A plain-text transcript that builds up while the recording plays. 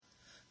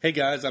Hey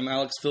guys, I'm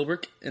Alex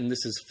Philbrick, and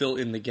this is Fill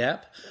in the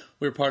Gap.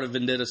 We're part of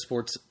Vendetta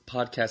Sports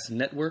Podcast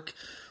Network.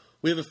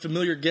 We have a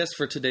familiar guest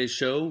for today's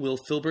show. Will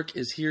Philbrick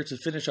is here to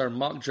finish our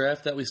mock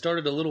draft that we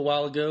started a little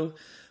while ago.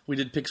 We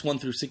did picks 1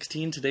 through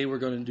 16. Today we're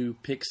going to do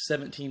picks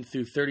 17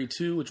 through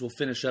 32, which will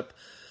finish up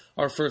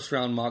our first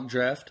round mock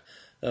draft.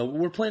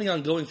 We're planning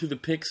on going through the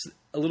picks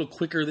a little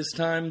quicker this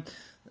time.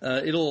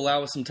 It'll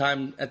allow us some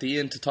time at the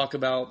end to talk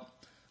about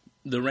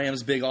the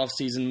Rams' big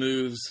offseason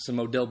moves, some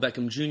Odell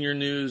Beckham Jr.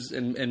 news,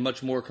 and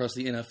much more across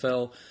the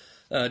NFL.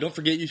 Don't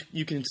forget,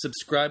 you can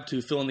subscribe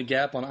to Fill in the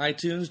Gap on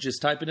iTunes. Just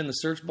type it in the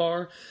search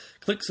bar,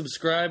 click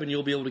subscribe, and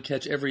you'll be able to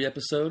catch every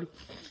episode.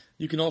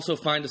 You can also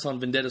find us on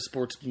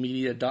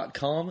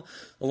VendettaSportsMedia.com,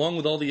 along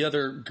with all the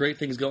other great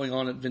things going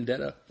on at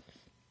Vendetta.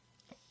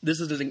 This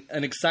is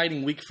an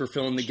exciting week for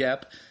Fill in the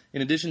Gap.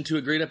 In addition to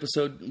a great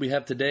episode we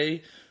have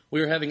today,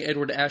 we are having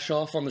Edward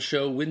Aschoff on the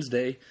show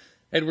Wednesday.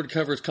 Edward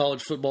covers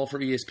college football for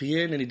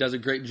ESPN, and he does a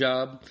great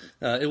job.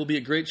 It will be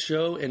a great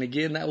show, and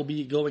again, that will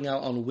be going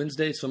out on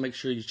Wednesday, so make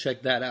sure you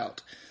check that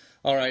out.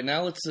 All right,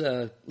 now let's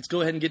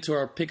go ahead and get to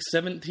our picks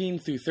 17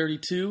 through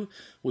 32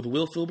 with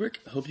Will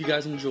Philbrick. Hope you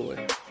guys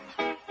enjoy.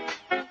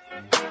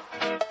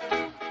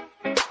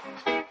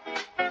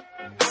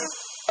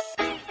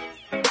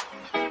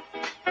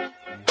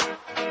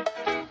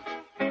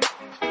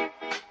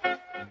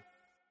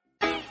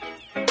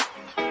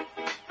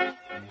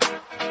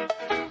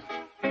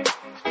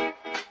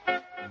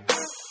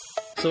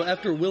 So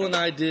after Will and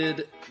I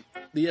did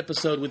the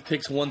episode with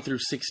picks 1 through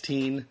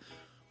 16,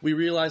 we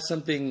realized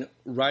something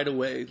right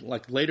away,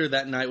 like later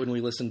that night when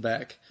we listened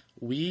back.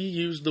 We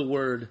used the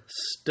word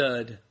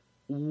stud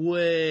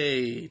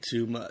way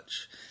too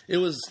much. It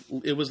was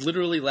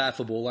literally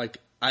laughable. Like,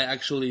 I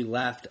actually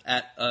laughed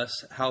at us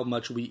how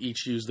much we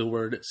each used the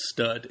word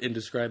stud in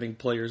describing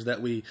players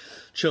that we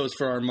chose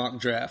for our mock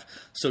draft.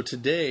 So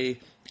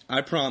today,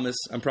 I'm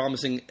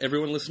promising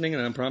everyone listening,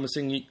 and I'm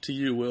promising to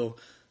you, Will,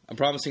 I'm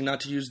promising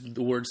not to use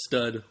the word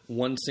stud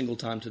one single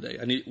time today.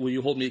 Will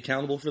you hold me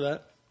accountable for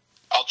that?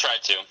 I'll try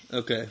to.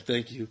 Okay,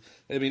 thank you.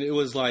 I mean, it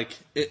was like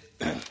it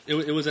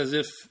was as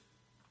if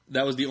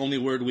that was the only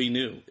word we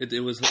knew.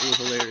 It was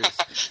hilarious.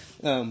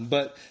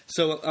 But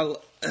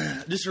so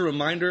just a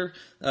reminder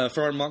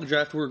for our mock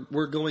draft,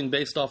 we're going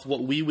based off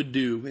what we would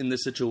do in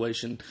this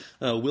situation.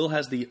 Will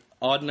has the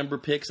odd number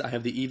picks. I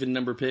have the even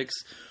number picks.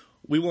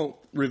 We won't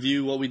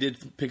review what we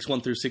did picks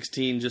 1 through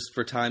 16 just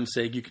for time's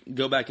sake. You can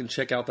go back and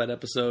check out that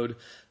episode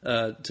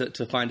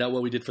to find out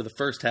what we did for the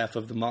first half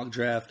of the mock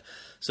draft.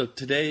 So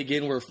today,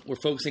 again, we're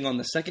focusing on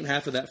the second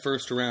half of that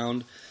first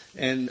round.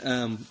 And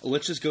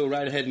let's just go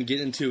right ahead and get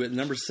into it.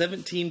 Number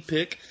 17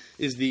 pick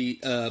is the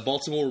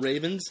Baltimore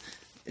Ravens.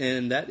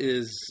 And that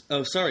is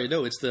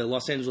it's the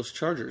Los Angeles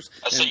Chargers.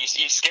 So you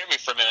scared me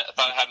for a minute. I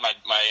thought I had my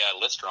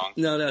list wrong.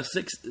 No,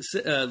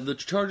 the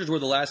Chargers were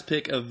the last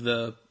pick of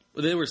the...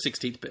 They were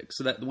 16th pick,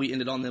 so that we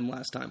ended on them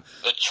last time.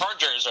 The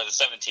Chargers are the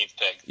 17th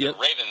pick. The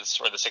Ravens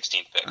were the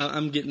 16th pick.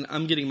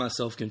 I'm getting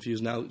myself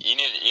confused now.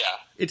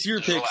 It's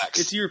your pick.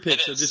 It's your pick.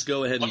 So just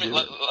go ahead and do it.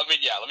 Let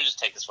me just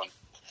take this one.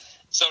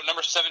 So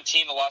number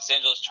 17, the Los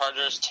Angeles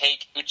Chargers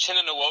take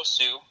Uchenna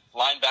Nwosu,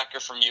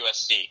 linebacker from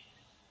USC.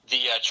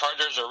 The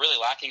Chargers are really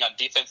lacking on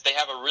defense. They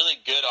have a really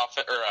good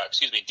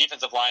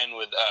defensive line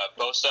with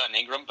Bosa and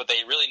Ingram, but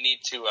they really need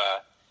to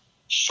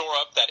shore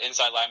up that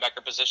inside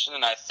linebacker position,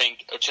 and I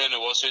think Uchenna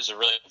Nwosu is a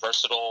really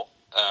versatile.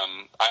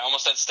 I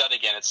almost said stud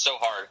again. It's so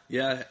hard.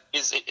 Yeah,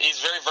 he's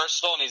very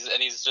versatile,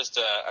 and he's just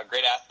a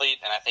great athlete,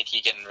 and I think he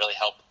can really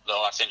help the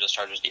Los Angeles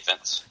Chargers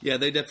defense. Yeah,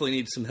 they definitely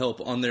need some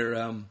help on their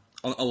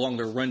along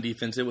their run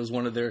defense. It was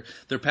one of their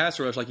pass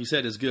rush, like you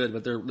said, is good,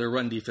 but their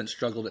run defense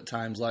struggled at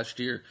times last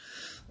year.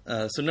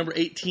 So number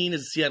 18 is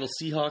the Seattle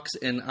Seahawks,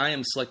 and I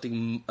am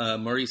selecting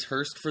Maurice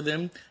Hurst for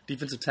them,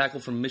 defensive tackle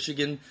from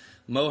Michigan.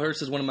 Mo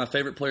Hurst is one of my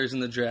favorite players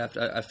in the draft.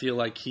 I feel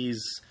like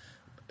he's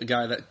a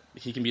guy that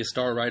he can be a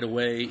star right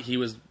away. He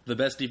was the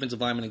best defensive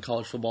lineman in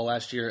college football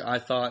last year. I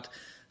thought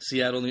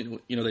Seattle,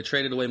 they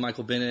traded away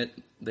Michael Bennett.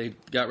 They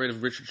got rid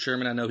of Richard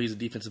Sherman. I know he's a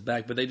defensive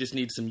back, but they just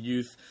need some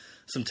youth,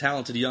 some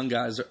talented young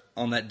guys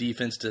on that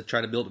defense to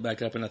try to build it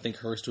back up, and I think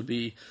Hurst would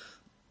be...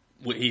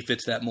 He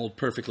fits that mold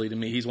perfectly to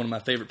me. He's one of my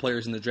favorite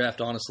players in the draft,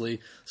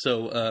 honestly.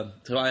 So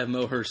I have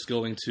Mo Hurst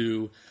going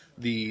to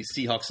the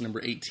Seahawks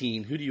number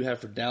 18. Who do you have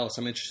for Dallas?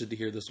 I'm interested to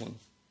hear this one.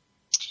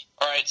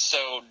 All right,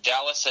 so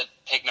Dallas at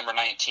pick number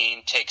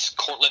 19 takes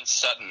Cortland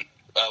Sutton,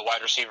 a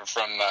wide receiver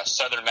from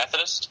Southern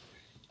Methodist.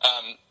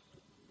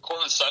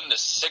 Cortland Sutton is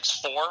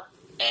 6'4",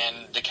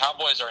 and the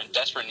Cowboys are in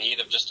desperate need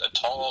of just a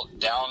tall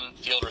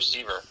downfield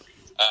receiver.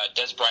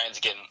 Dez Bryant's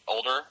getting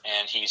older,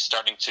 and he's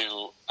starting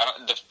to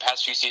the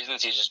past few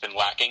seasons, he's just been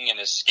lacking in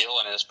his skill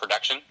and in his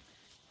production.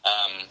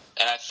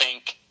 And I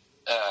think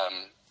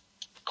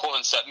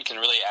Cortland Sutton can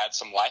really add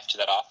some life to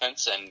that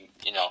offense and,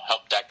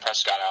 help Dak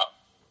Prescott out.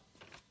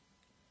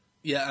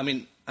 Yeah, I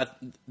mean,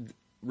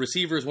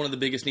 receiver is one of the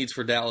biggest needs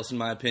for Dallas, in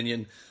my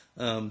opinion.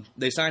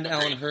 They signed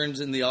Alan Hearns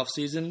in the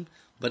offseason,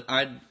 but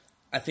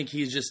I think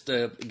he's just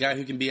a guy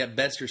who can be at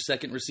best your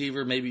second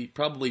receiver,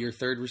 probably your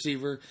third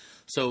receiver.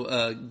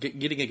 So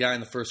getting a guy in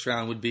the first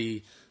round would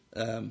be,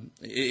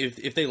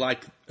 if they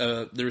like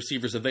the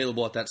receivers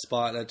available at that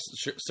spot, that's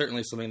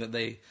certainly something that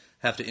they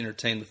have to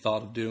entertain the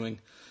thought of doing.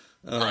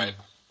 Right.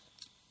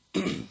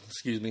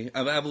 Excuse me.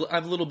 I have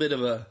a little bit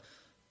of a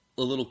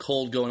little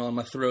cold going on.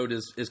 My throat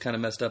is kind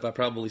of messed up. I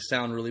probably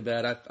sound really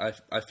bad.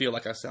 I feel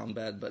like I sound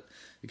bad, but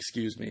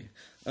excuse me.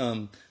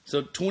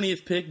 So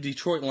 20th pick,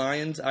 Detroit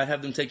Lions. I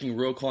have them taking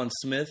Roquan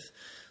Smith.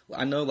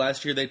 I know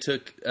last year they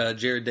took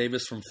Jared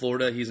Davis from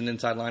Florida. He's an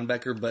inside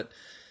linebacker, but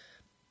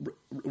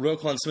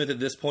Roquan Smith at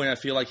this point, I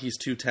feel like he's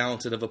too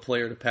talented of a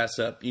player to pass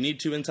up. You need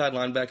two inside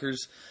linebackers.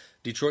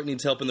 Detroit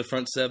needs help in the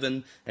front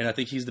seven, and I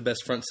think he's the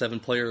best front seven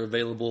player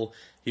available.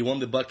 He won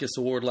the Butkus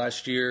Award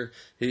last year.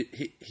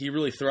 He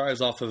really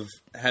thrives off of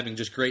having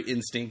just great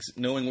instincts,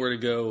 knowing where to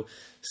go,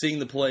 seeing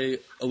the play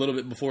a little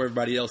bit before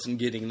everybody else and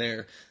getting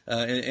there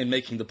and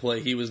making the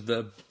play. He was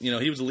the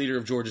leader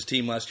of Georgia's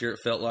team last year, it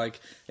felt like,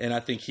 and I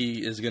think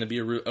he is going to be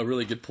a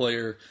really good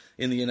player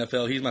in the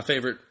NFL. He's my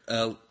favorite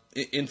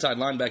inside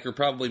linebacker,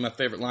 probably my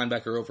favorite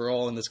linebacker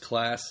overall in this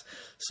class.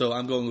 So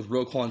I'm going with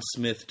Roquan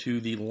Smith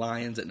to the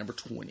Lions at number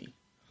 20.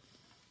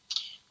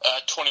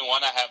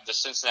 21, I have the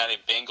Cincinnati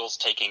Bengals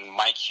taking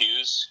Mike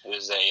Hughes, who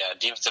is a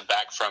defensive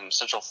back from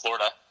Central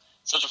Florida.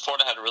 Central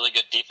Florida had a really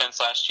good defense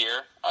last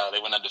year. They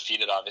went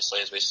undefeated, obviously,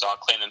 as we saw,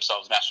 claim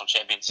themselves national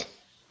champions.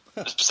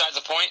 That's besides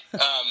the point.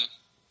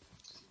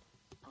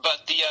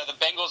 But the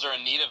Bengals are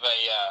in need of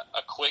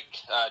a quick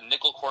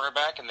nickel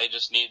quarterback, and they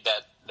just need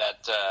that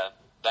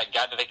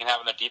guy that they can have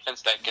on their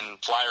defense that can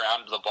fly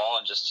around to the ball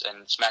and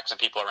smack some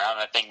people around.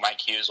 And I think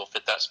Mike Hughes will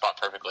fit that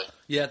spot perfectly.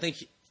 Yeah, I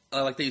think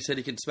like that you said,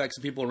 he can smack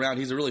some people around.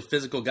 He's a really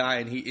physical guy,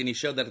 and he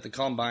showed that at the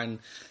combine.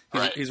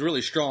 He's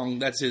really strong.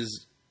 That's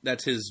his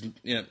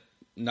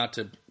not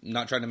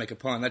trying to make a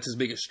pun. That's his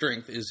biggest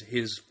strength is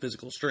his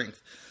physical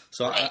strength.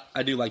 So right.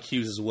 I do like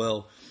Hughes as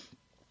well.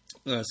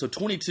 So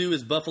 22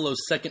 is Buffalo's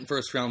second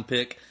first-round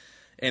pick,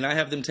 and I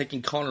have them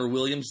taking Connor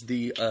Williams,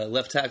 the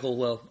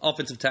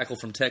offensive tackle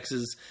from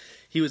Texas.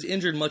 He was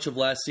injured much of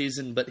last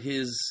season, but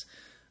his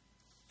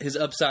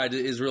upside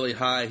is really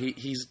high.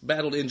 He's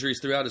battled injuries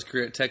throughout his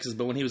career at Texas,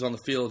 but when he was on the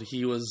field,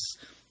 he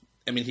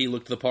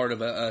looked the part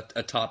of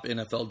a top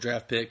NFL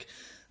draft pick.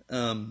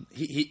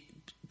 He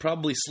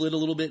probably slid a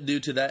little bit due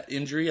to that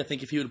injury. I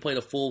think if he would have played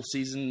a full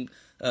season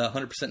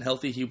 100%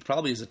 healthy, he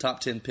probably is a top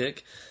 10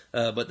 pick,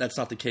 but that's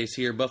not the case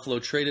here. Buffalo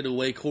traded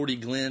away Cordy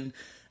Glenn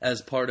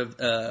as part of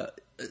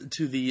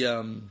to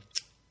the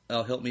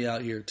help me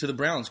out here, to the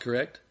Browns,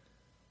 correct?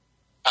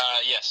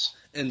 Yes.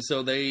 And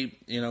so they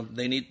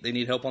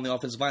need help on the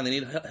offensive line. They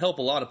need help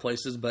a lot of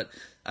places, but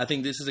I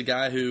think this is a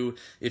guy who,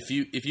 if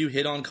you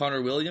hit on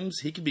Connor Williams,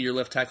 he could be your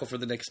left tackle for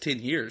the next 10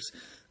 years,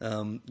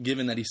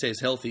 given that he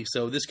stays healthy.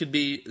 So this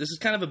is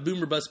kind of a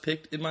boomer bust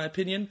pick in my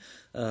opinion,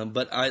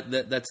 but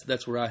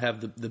that's where I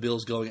have the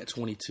Bills going at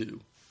 22.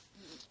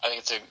 I think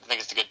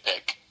it's a good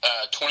pick.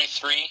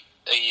 23.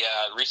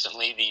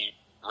 Recently the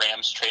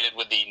Rams traded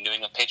with the New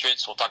England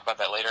Patriots. We'll talk about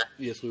that later.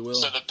 Yes, we will.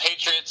 So the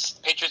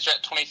Patriots are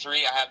at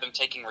 23. I have them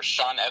taking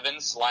Rashaan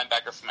Evans,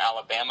 linebacker from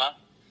Alabama.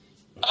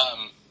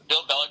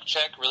 Bill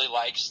Belichick really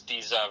likes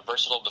these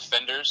versatile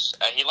defenders.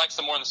 He likes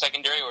them more in the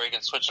secondary, where he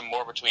can switch them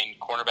more between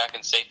cornerback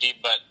and safety.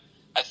 But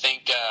I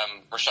think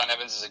Rashaan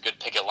Evans is a good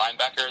pick at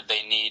linebacker.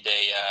 They need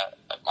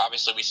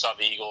obviously we saw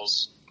the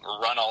Eagles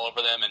run all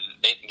over them, and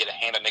they can get a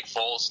hand on Nick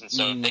Foles. And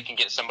so if they can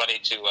get somebody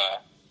to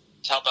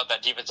help out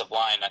that defensive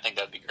line, I think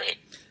that would be great.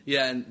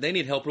 Yeah, and they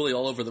need help really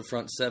all over the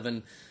front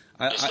seven.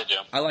 Yes, they do.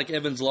 I like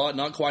Evans a lot,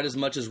 not quite as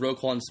much as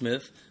Roquan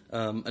Smith,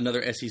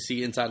 another SEC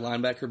inside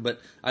linebacker, but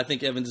I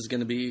think Evans is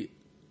going to be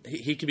 –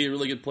 he could be a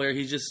really good player.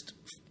 He's just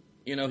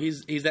 –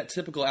 he's that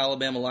typical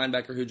Alabama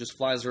linebacker who just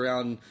flies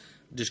around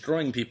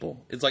destroying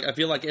people. It's like I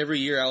feel like every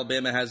year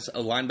Alabama has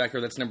a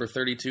linebacker that's number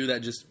 32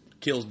 that just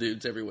kills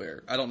dudes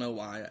everywhere. I don't know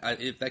why.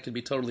 That could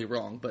be totally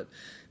wrong, but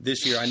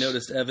this year I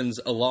noticed Evans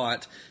a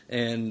lot,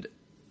 and –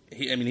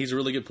 he's a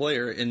really good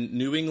player. In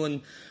New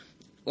England,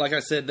 like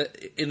I said,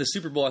 in the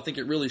Super Bowl, I think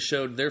it really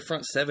showed their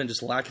front seven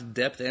just lacked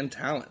depth and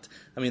talent.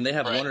 I mean, they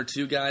have one or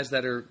two guys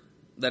that are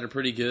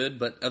pretty good,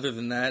 but other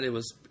than that, it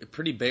was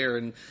pretty bare.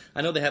 And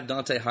I know they have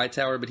Dante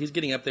Hightower, but he's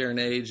getting up there in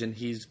age, and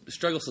he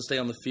struggles to stay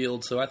on the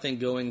field. So I think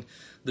going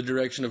the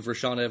direction of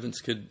Rashaan Evans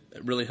could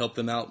really help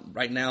them out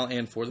right now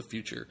and for the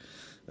future.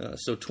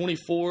 So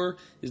 24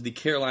 is the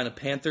Carolina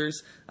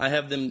Panthers. I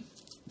have them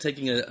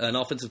taking an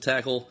offensive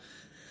tackle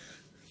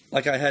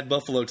like I had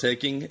Buffalo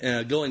taking,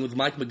 going with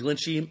Mike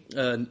McGlinchey,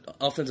 an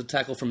offensive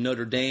tackle from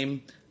Notre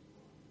Dame.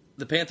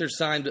 The Panthers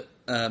signed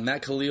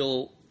Matt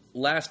Khalil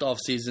last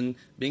offseason.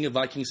 Being a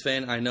Vikings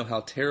fan, I know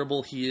how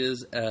terrible he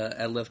is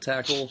at left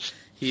tackle.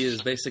 He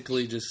is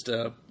basically just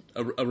a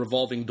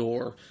revolving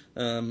door,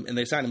 and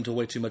they signed him to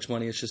way too much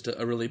money. It's just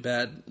a really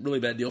bad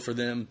deal for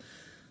them.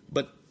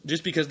 But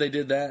just because they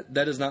did that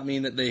does not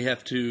mean that they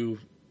have to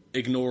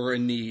ignore a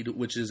need,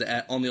 which is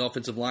on the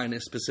offensive line,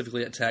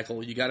 specifically at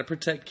tackle. You got to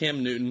protect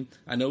Cam Newton.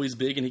 I know he's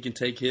big and he can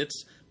take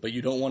hits, but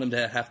you don't want him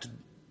to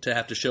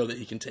have to show that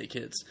he can take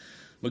hits.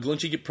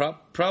 McGlinchey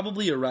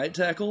probably a right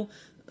tackle.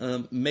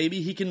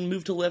 Maybe he can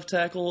move to left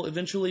tackle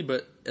eventually,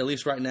 but at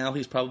least right now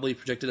he's probably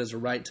projected as a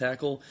right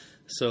tackle.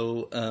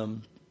 So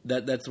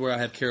that's where I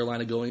have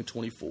Carolina going at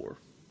 24.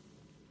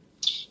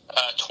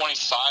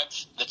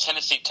 25, the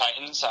Tennessee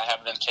Titans. I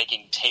have them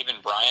taking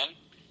Taven Bryan.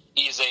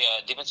 He's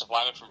a defensive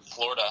lineman from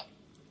Florida.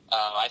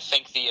 I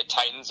think the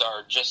Titans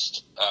are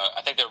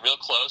I think they're real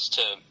close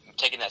to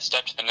taking that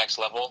step to the next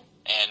level,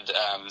 and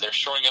they're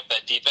shoring up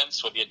that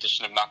defense with the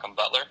addition of Malcolm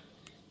Butler.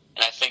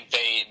 And I think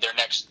their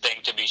next thing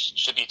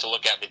should be to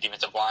look at the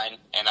defensive line,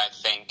 and I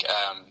think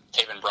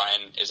Taven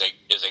Bryan is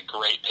a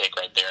great pick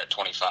right there at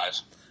 25.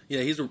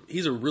 Yeah,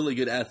 he's a really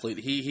good athlete.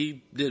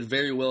 He did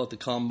very well at the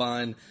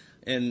combine,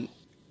 and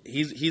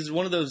he's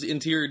one of those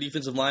interior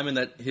defensive linemen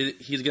that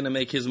he's going to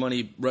make his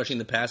money rushing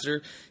the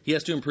passer. He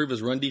has to improve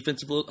his run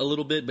defense a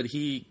little bit, but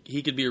he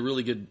could be a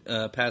really good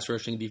pass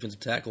rushing defensive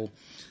tackle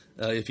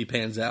if he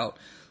pans out.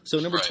 So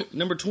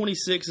number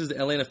 26 is the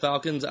Atlanta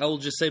Falcons. I will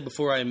just say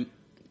before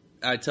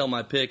I tell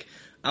my pick,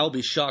 I'll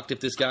be shocked if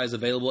this guy is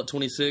available at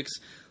 26,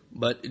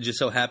 but it just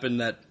so happened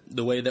that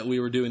the way that we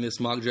were doing this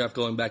mock draft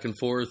going back and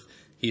forth,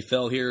 he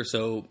fell here,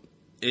 so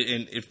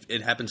if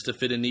it happens to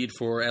fit a need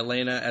for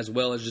Atlanta as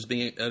well as just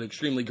being an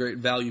extremely great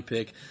value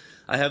pick.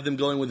 I have them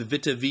going with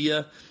Vita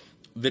Vea.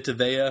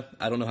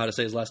 I don't know how to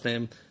say his last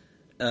name.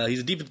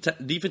 He's a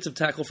defensive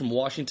tackle from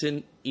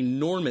Washington.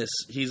 Enormous.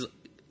 He's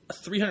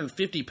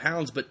 350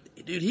 pounds, but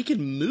dude, he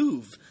can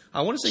move.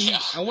 I want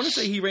to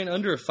say he ran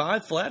under a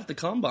 5 flat at the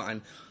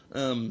combine.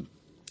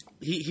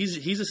 He's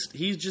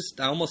just.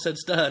 I almost said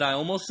stud. I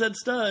almost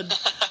said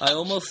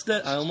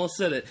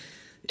it.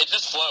 It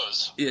just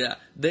flows. Yeah,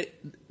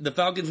 the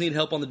Falcons need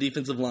help on the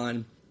defensive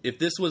line. If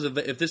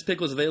this pick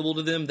was available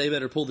to them, they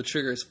better pull the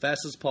trigger as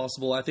fast as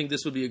possible. I think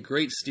this would be a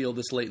great steal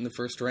this late in the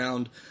first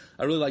round.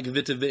 I really like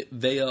Vita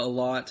Vea a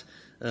lot.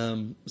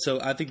 So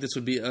I think this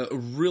would be a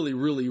really,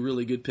 really,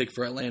 really good pick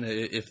for Atlanta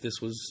if this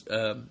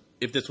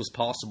was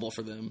possible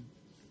for them.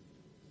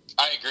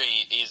 I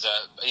agree. He's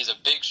a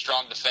big,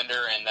 strong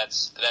defender, and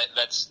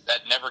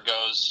that never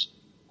goes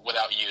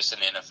without use in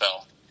the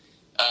NFL.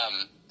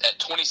 At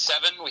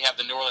 27, we have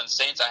the New Orleans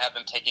Saints. I have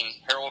them taking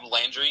Harold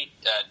Landry,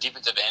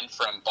 defensive end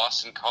from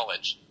Boston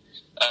College.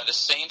 The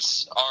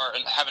Saints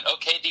have an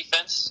okay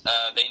defense.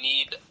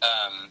 They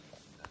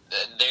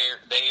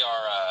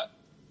are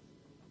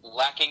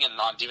lacking in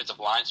non-defensive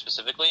line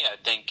specifically. I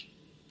think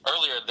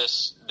earlier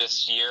this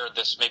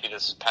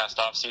past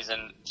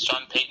offseason,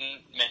 Sean Payton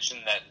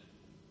mentioned that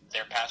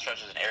their pass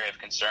rush is an area of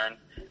concern.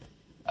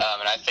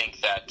 And I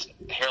think that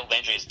Harold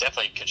Landry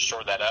could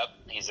shore that up.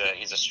 He's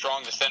a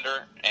strong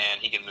defender,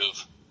 and he can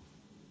move.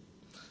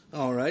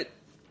 All right.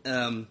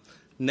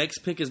 Next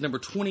pick is number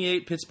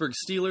 28, Pittsburgh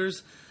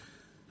Steelers.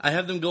 I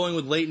have them going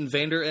with Leighton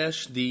Vander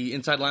Esch, the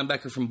inside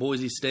linebacker from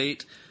Boise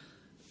State.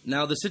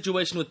 Now, the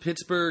situation with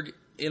Pittsburgh,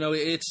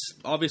 it's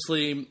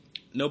obviously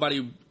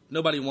nobody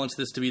wants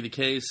this to be the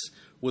case.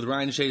 With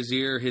Ryan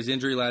Shazier, his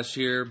injury last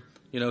year,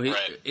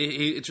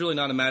 it's really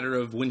not a matter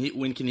of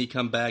when can he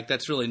come back.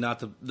 That's really not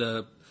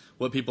the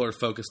what people are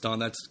focused on.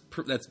 That's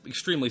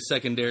extremely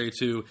secondary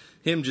to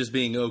him just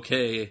being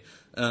okay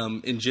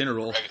in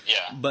general. Yeah,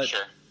 but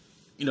sure.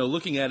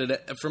 Looking at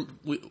it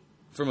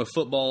from a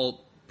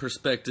football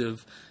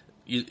perspective,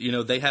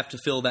 they have to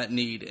fill that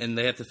need, and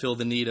they have to fill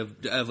the need of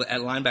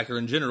at linebacker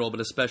in general, but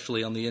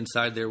especially on the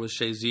inside there with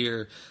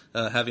Shazier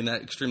having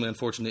that extremely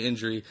unfortunate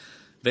injury.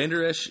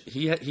 Vander Esch,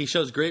 he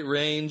shows great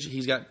range.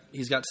 He's got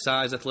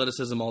size,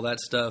 athleticism, all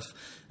that stuff.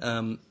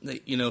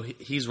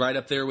 He's right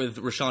up there with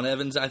Rashaan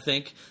Evans, I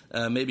think.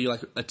 Maybe like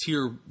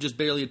just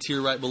barely a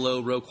tier right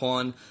below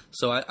Roquan.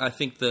 So I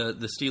think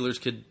the Steelers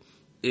could,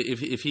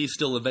 if he's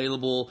still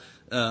available,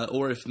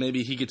 or if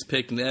maybe he gets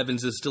picked and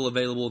Evans is still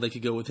available, they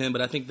could go with him.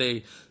 But I think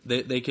they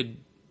could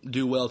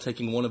do well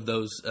taking one of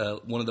those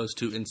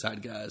two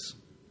inside guys.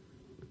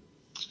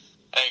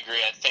 I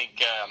agree. I think.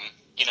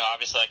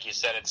 Obviously, like you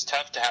said, it's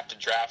tough to have to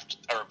draft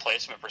a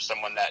replacement for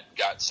someone that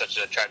got such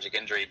a tragic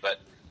injury, but,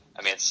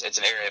 it's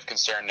an area of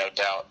concern, no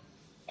doubt.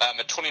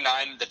 At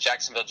 29, the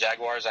Jacksonville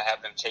Jaguars, I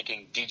have them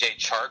taking DJ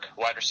Chark,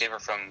 wide receiver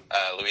from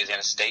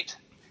Louisiana State.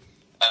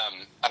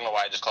 I don't know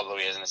why I just called it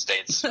Louisiana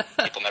State.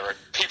 People never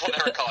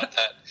call it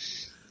that.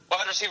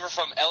 Wide receiver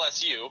from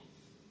LSU.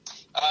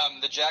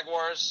 The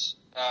Jaguars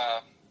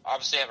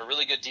obviously have a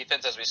really good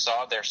defense, as we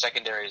saw. Their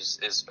secondary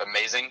is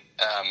amazing.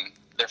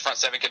 Their front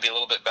seven could be a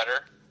little bit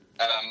better.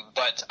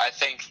 But I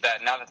think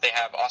that now that they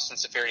have Austin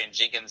Seferian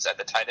Jenkins at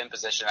the tight end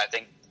position, I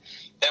think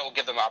that will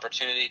give them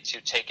opportunity to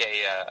take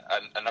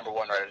a number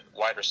one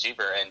wide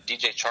receiver. And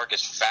DJ Chark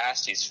is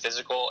fast, he's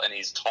physical, and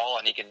he's tall,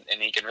 and he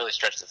can really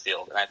stretch the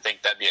field. And I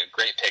think that'd be a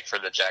great pick for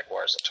the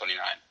Jaguars at 29.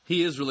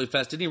 He is really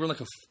fast. Didn't he run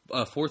like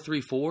a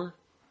 4.34?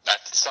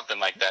 Something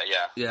like that,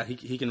 yeah. Yeah,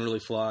 he can really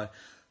fly.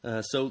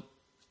 So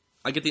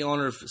I get the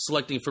honor of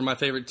selecting for my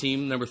favorite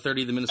team, number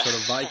 30, the Minnesota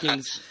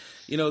Vikings.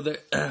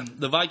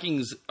 The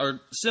Vikings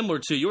are similar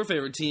to your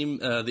favorite team,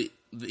 the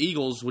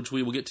Eagles, which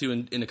we will get to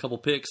in a couple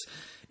picks,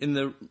 in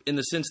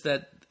the sense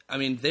that I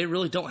mean, they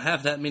really don't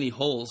have that many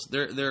holes.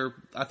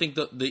 I think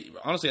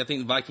honestly, I think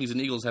the Vikings and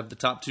Eagles have the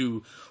top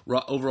two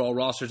overall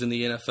rosters in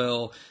the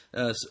NFL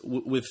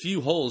with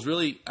few holes.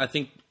 Really, I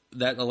think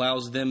that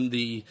allows them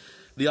the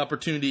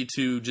opportunity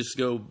to just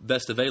go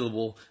best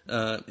available,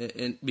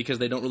 and because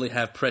they don't really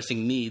have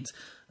pressing needs.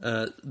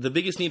 The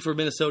biggest need for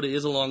Minnesota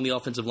is along the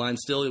offensive line.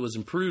 Still, it was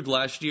improved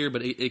last year,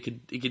 but it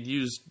could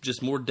use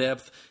just more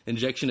depth,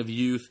 injection of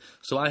youth.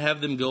 So I have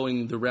them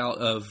going the route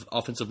of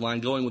offensive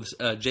line, going with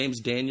James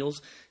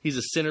Daniels. He's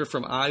a center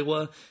from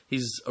Iowa.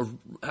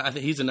 I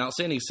think he's an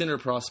outstanding center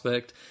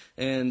prospect.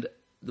 And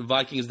the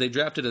Vikings, they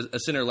drafted a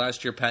center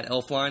last year, Pat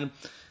Elflein.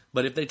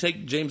 But if they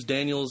take James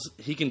Daniels,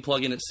 he can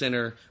plug in at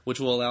center,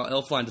 which will allow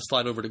Elflein to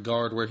slide over to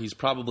guard, where he's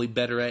probably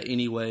better at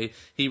anyway.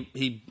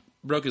 He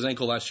broke his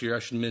ankle last year. I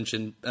should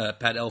mention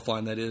Pat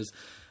Elflein, that is.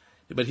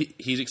 But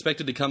he's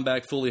expected to come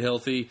back fully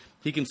healthy.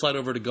 He can slide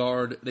over to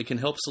guard. They can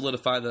help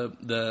solidify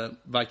the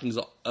Vikings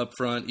up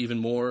front even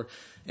more.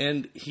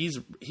 And he's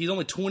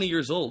only 20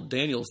 years old,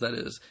 Daniels, that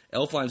is.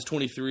 Elflein's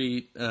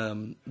 23.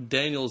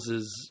 Daniels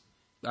is...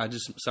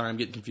 Sorry, I'm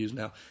getting confused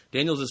now.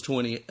 Daniels is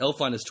 20.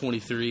 Elflein is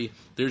 23.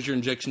 There's your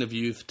injection of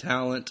youth,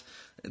 talent.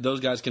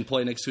 Those guys can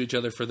play next to each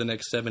other for the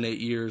next 7-8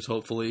 years,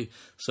 hopefully.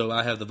 So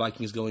I have the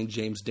Vikings going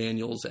James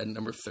Daniels at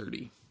number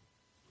 30.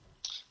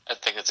 I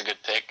think that's a good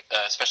pick.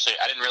 Especially,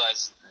 I didn't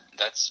realize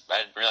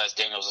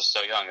Daniels is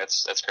so young.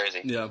 That's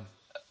crazy. Yeah.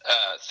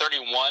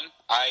 31.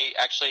 I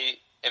actually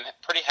am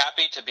pretty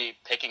happy to be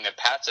picking the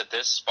Pats at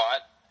this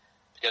spot,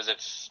 because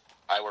if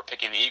I were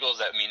picking the Eagles,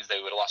 that means they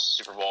would have lost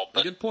the Super Bowl.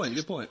 But good point.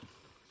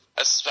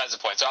 That's the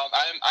point. So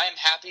I'm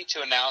happy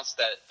to announce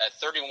that at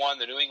 31,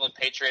 the New England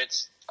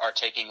Patriots are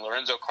taking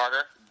Lorenzo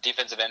Carter,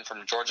 defensive end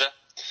from Georgia.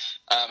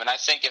 And I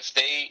think if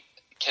they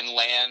can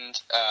land,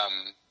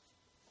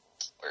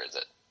 where is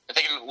it? If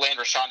they can land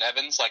Rashaan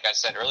Evans, like I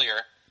said earlier,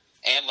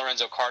 and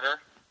Lorenzo Carter,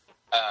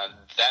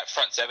 that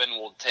front seven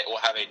will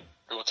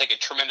take a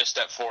tremendous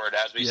step forward,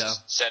 as we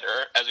said,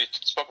 as we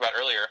spoke about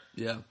earlier.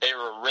 Yeah, they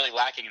were really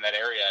lacking in that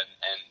area,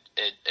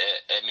 and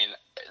I mean,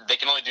 they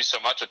can only do so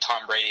much with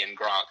Tom Brady and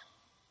Gronk,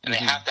 and they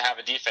have to have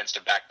a defense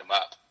to back them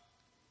up.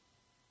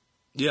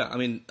 Yeah, I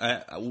mean,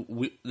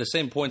 the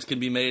same points can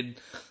be made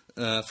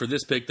for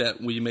this pick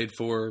that we made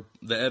for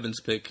the Evans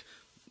pick.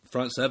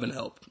 Front seven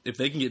help. If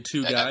they can get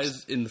two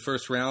guys in the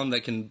first round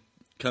that can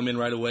come in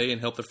right away and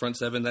help the front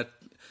seven,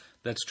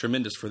 that's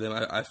tremendous for them,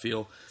 I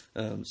feel.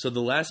 So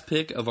the last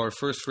pick of our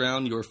first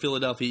round, your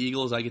Philadelphia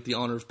Eagles, I get the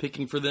honor of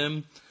picking for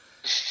them.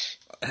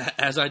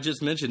 As I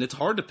just mentioned, it's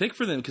hard to pick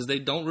for them because they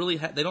don't really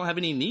they don't have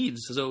any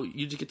needs. So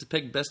you just get to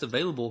pick best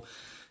available.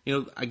 You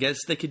know, I guess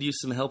they could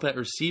use some help at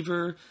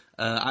receiver.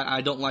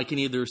 I don't like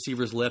any of the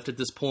receivers left at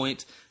this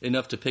point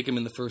enough to pick them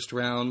in the first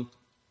round.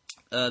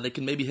 They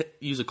can maybe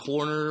use a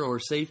corner or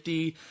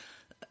safety.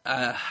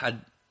 I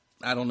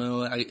don't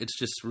know. It's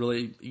just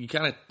really, you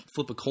kind of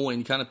flip a coin.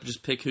 You kind of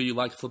just pick who you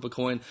like to flip a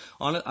coin.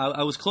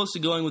 I was close to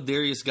going with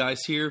Darius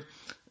Geis here,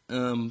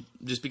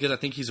 just because I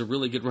think he's a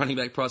really good running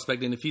back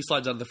prospect. And if he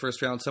slides out of the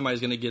first round,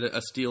 somebody's going to get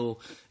a steal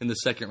in the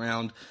second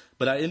round.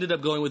 But I ended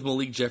up going with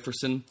Malik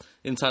Jefferson,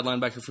 inside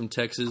linebacker from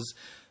Texas.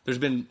 There's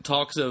been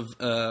talks of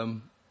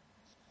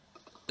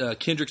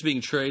Kendricks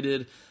being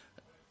traded.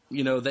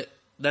 You know,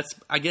 that's,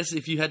 I guess,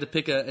 if you had to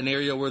pick an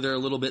area where they're a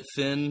little bit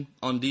thin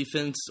on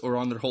defense or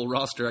on their whole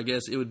roster, I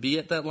guess it would be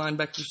at that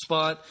linebacker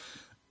spot.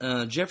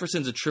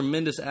 Jefferson's a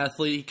tremendous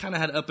athlete. He kind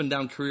of had an up and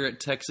down career at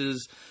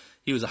Texas.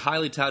 He was a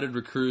highly touted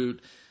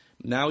recruit.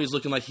 Now he's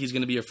looking like he's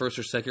going to be a first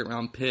or second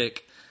round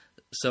pick.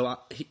 So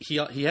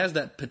he has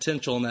that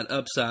potential and that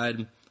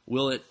upside.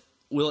 Will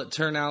it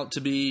turn out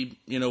to be,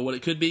 you know, what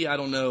it could be? I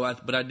don't know.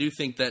 But I do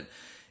think that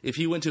if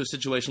he went to a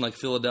situation like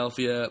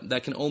Philadelphia,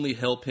 that can only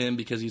help him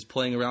because he's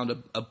playing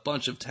around a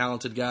bunch of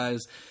talented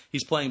guys.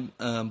 He's playing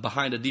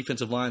behind a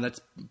defensive line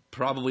that's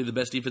probably the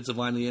best defensive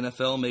line in the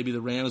NFL, maybe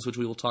the Rams, which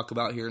we will talk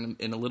about here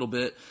in a little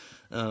bit.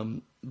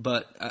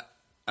 But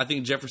I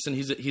think Jefferson,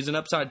 he's an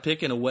upside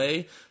pick in a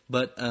way.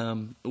 But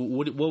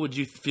what would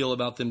you feel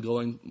about them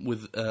going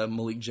with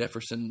Malik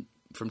Jefferson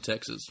from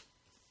Texas?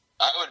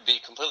 I would be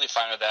completely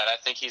fine with that. I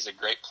think he's a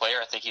great player.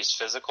 I think he's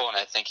physical, and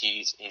I think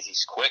he's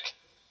quick.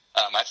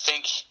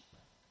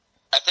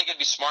 I think it'd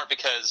be smart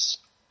because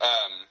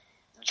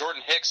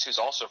Jordan Hicks, who's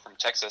also from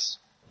Texas,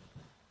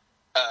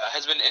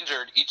 has been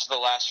injured each of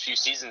the last few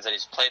seasons that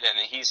he's played in.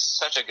 And he's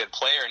such a good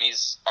player, and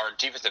he's our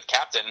defensive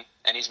captain,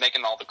 and he's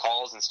making all the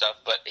calls and stuff,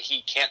 but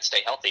he can't stay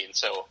healthy. And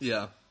so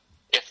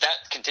if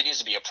that continues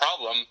to be a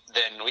problem,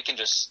 then we can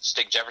just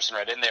stick Jefferson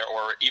right in there,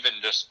 or even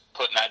just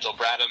put Nigel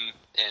Bradham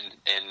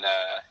in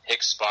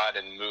Hicks' spot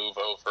and move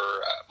over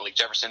Malik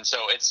Jefferson. So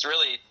it's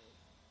really,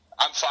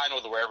 I'm fine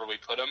with wherever we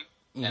put him,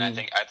 and I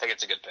think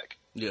it's a good pick.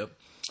 Yep.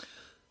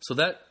 So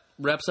that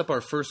wraps up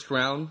our first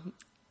round.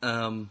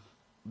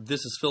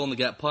 This is Fill in the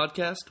Gap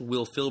podcast.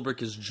 Will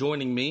Philbrick is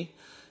joining me,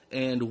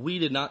 and we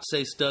did not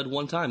say stud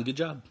one time. Good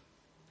job.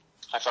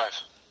 High five.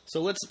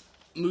 So let's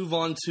move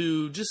on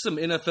to just some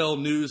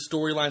NFL news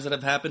storylines that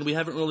have happened. We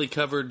haven't really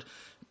covered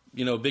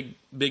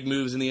big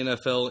moves in the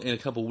NFL in a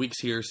couple weeks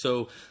here.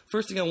 So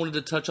first thing I wanted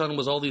to touch on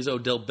was all these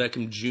Odell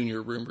Beckham Jr.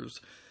 rumors.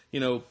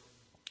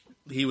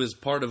 He was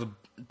part of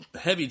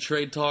heavy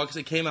trade talks.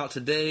 It came out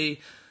today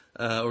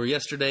or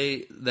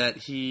yesterday that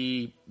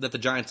the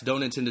Giants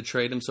don't intend to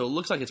trade him. So it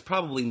looks like it's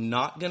probably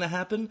not going to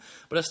happen.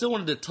 But I still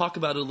wanted to talk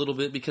about it a little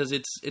bit because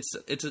it's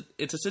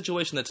a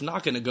situation that's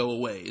not going to go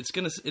away. It's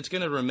going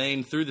to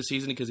remain through the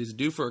season because he's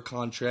due for a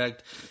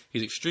contract.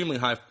 He's an extremely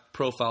high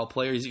profile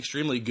player. He's an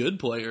extremely good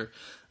player,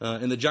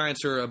 and the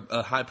Giants are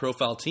a high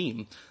profile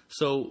team.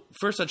 So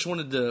first, I just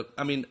wanted to.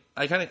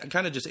 I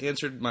kind of just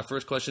answered my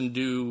first question.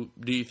 Do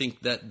you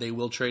think that they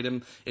will trade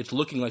him? It's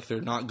looking like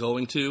they're not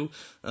going to.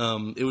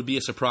 It would be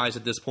a surprise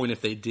at this point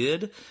if they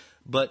did.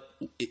 But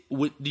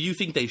do you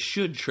think they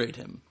should trade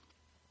him?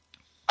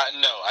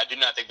 No, I do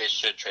not think they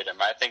should trade him.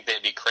 I think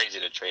they'd be crazy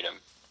to trade him.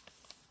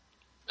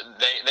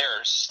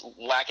 They're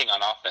lacking on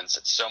offense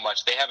so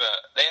much. They have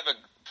a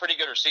pretty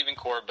good receiving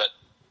core, but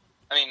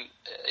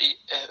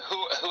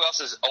who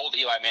else is old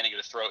Eli Manning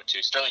going to throw it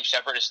to? Sterling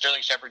Shepard? Is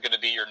Sterling Shepard going to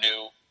be your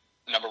new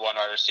number one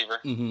wide receiver?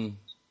 Mm-hmm.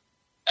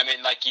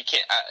 You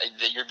can't.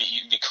 You'd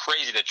be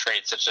crazy to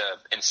trade such an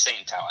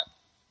insane talent.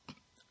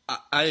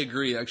 I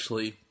agree.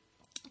 Actually,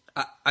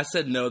 I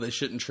said no. They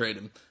shouldn't trade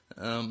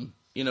him.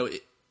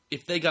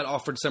 If they got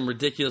offered some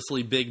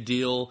ridiculously big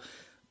deal,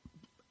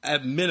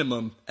 at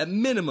minimum,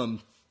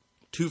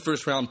 2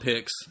 first-round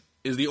picks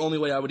is the only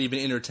way I would even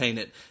entertain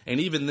it. And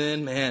even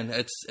then, man,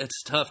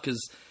 it's tough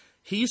because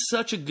he's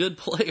such a good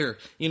player.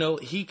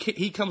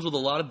 He comes with a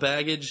lot of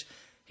baggage.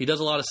 He does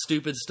a lot of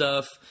stupid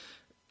stuff.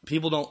 A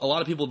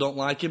lot of people don't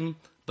like him,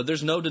 but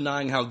there's no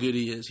denying how good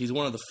he is. He's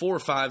one of the 4 or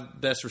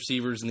 5 best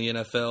receivers in the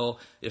NFL,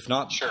 if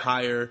not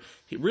higher.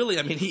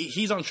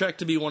 He's on track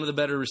to be one of the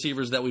better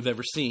receivers that we've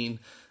ever seen.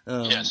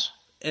 Yes.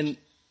 And,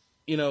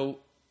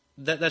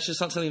 that's just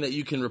not something that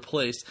you can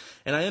replace.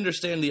 And I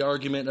understand the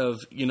argument of,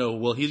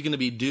 he's going to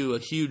be due a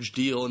huge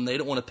deal and they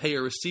don't want to pay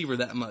a receiver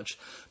that much.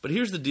 But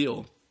here's the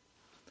deal.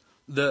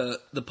 The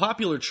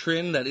popular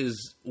trend that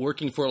is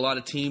working for a lot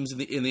of teams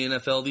in the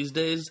NFL these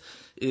days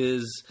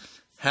is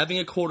having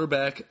a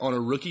quarterback on a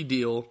rookie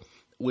deal,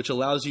 which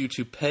allows you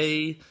to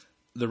pay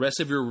the rest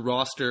of your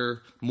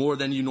roster more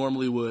than you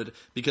normally would,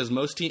 because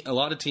a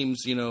lot of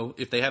teams,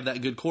 if they have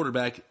that good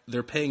quarterback,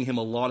 they're paying him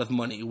a lot of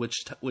money,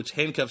 which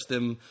handcuffs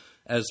them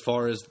as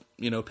far as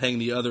paying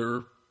the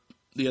other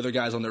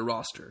guys on their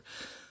roster.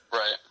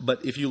 Right.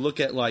 But if you look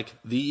at like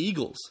the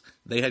Eagles,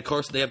 they have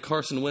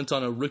Carson Wentz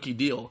on a rookie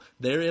deal.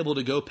 They're able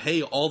to go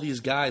pay all these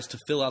guys to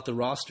fill out the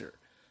roster.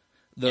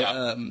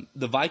 The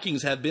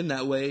Vikings have been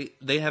that way.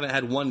 They haven't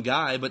had one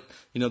guy, but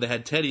they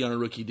had Teddy on a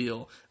rookie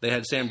deal. They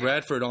had Sam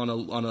Bradford on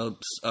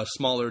a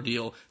smaller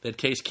deal. They had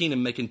Case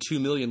Keenum making $2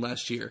 million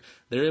last year.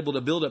 They're able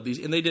to build up these,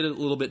 and they did it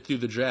a little bit through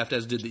the draft,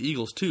 as did the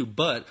Eagles too.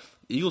 But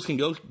the Eagles can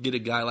go get a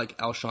guy like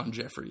Alshon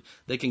Jeffrey.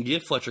 They can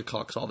give Fletcher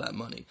Cox all that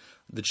money.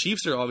 The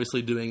Chiefs are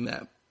obviously doing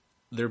that.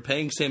 They're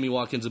paying Sammy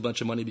Watkins a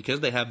bunch of money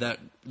because they have that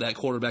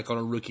quarterback on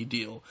a rookie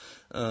deal.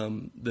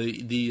 Who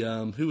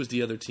was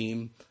the other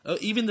team?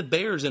 Even the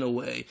Bears, in a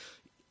way,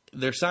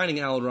 they're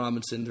signing Allen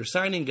Robinson. They're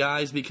signing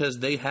guys because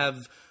they have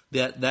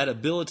that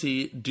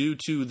ability due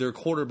to their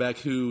quarterback,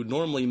 who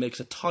normally makes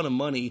a ton of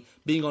money,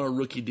 being on a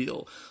rookie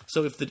deal.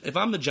 So if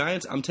I'm the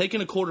Giants, I'm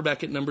taking a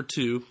quarterback at number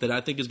 2 that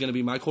I think is going to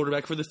be my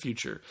quarterback for the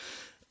future.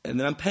 And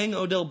then I'm paying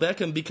Odell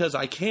Beckham because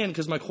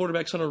my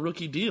quarterback's on a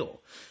rookie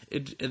deal.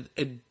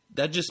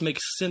 That just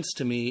makes sense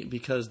to me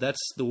because that's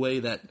the way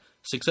that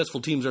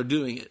successful teams are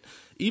doing it.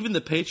 Even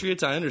the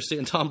Patriots, I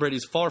understand Tom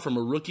Brady's far from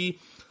a rookie,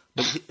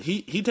 but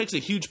he takes a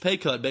huge pay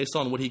cut based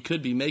on what he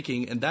could be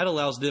making, and that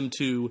allows them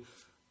to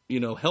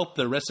help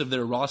the rest of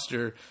their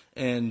roster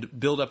and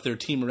build up their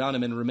team around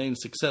him and remain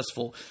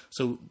successful.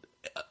 So,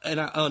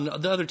 on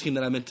the other team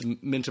that I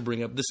meant to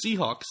bring up, the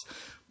Seahawks.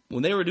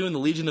 When they were doing the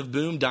Legion of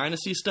Boom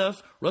dynasty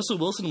stuff, Russell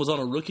Wilson was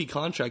on a rookie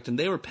contract, and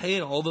they were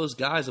paying all those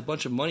guys a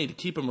bunch of money to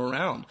keep him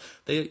around.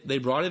 They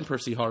brought in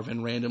Percy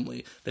Harvin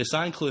randomly. They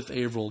signed Cliff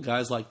Averill,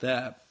 guys like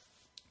that.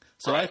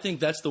 So I think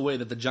that's the way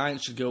that the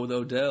Giants should go with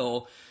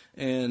Odell,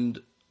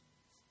 and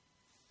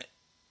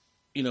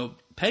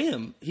pay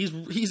him.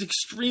 He's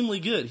extremely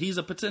good. He's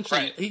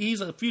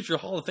he's a future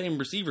Hall of Fame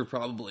receiver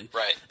probably.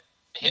 Right.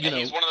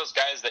 He's one of those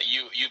guys that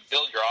you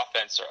build your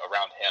offense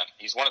around him.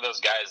 He's one of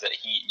those guys that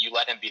you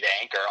let him be the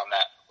anchor on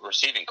that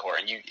receiving core,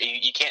 and you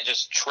can't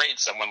just trade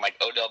someone like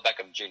Odell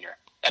Beckham Jr.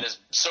 That is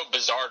so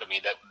bizarre to me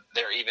that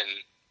they're even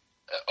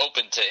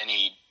open to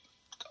any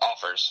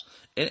offers.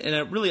 And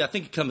I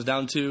think it comes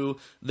down to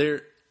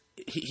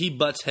he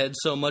butts heads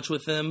so much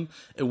with them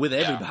and with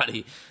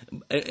everybody,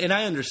 and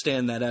I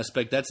understand that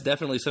aspect. That's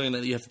definitely something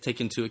that you have to take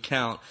into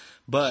account,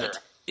 but. Sure.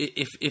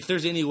 If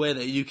there's any way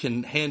that you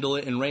can handle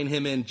it and rein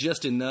him in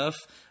just enough,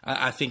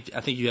 I think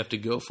you have to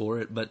go for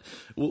it. But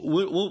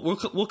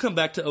we'll come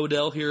back to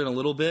Odell here in a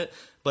little bit.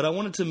 But I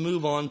wanted to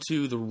move on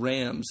to the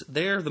Rams.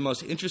 They're the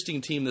most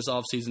interesting team this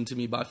offseason to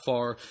me by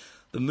far.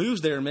 The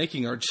moves they're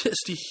making are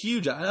just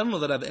huge. I don't know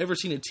that I've ever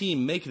seen a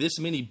team make this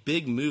many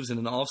big moves in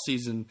an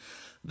offseason.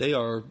 They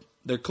are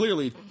they're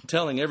clearly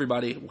telling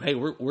everybody, "Hey,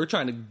 we're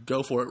trying to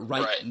go for it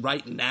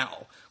right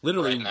now."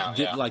 Literally, right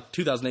now, like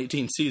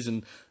 2018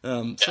 season.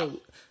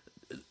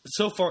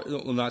 So far,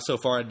 well, not so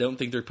far. I don't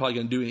think they're probably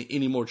going to do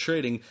any more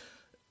trading.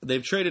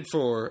 They've traded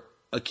for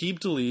Aqib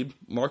Talib,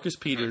 Marcus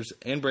Peters,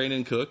 and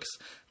Brandon Cooks.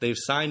 They've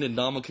signed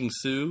Ndamukong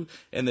Suh,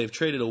 and they've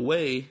traded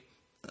away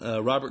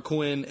Robert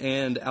Quinn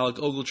and Alec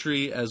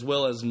Ogletree, as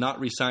well as not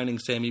re-signing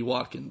Sammy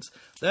Watkins.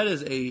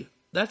 That's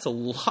a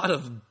lot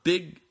of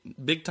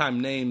big time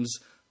names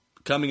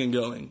coming and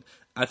going.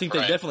 I think they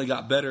definitely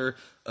got better.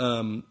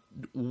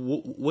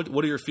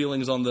 What are your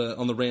feelings on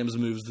the Rams'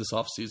 moves this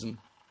offseason?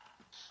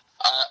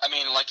 I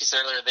mean, like you said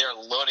earlier, they are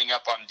loading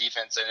up on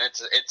defense, and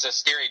it's a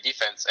scary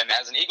defense. And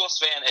as an Eagles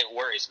fan, it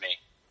worries me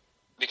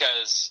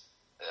because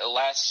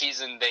last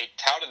season they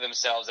touted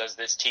themselves as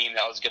this team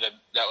that was gonna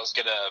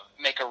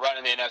make a run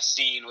in the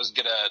NFC and was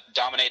gonna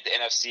dominate the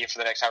NFC for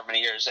the next however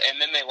many years.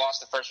 And then they lost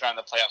the first round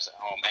of the playoffs at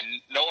home,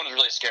 and no one was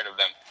really scared of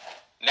them.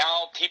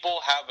 Now people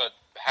have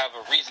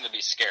a reason to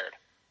be scared.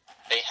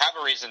 They have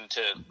a reason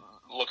to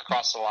look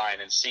across the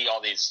line and see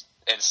all these.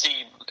 And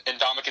see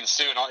Ndamukong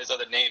Suh and all these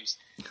other names,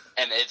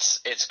 and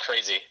it's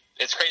crazy.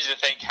 It's crazy to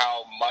think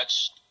how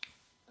much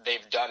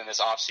they've done in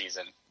this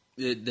offseason.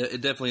 It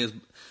definitely is.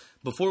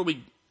 Before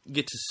we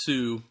get to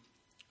Sue,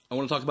 I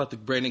want to talk about the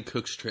Brandon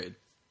Cooks trade.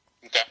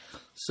 Okay.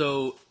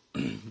 So,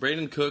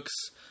 Brandon Cooks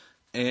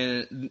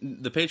and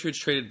the Patriots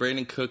traded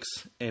Brandon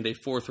Cooks and a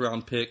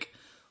 4th-round pick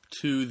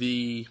to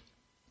the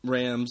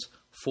Rams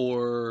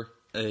for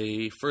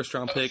a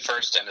first-round pick,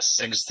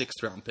 and a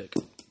 6th-round pick.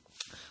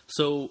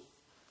 So,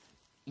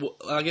 well,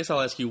 I guess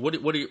I'll ask you what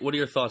are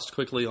your thoughts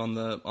quickly on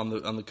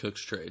the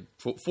Cooks trade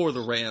for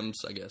the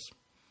Rams? I guess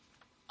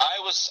I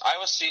was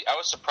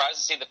surprised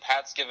to see the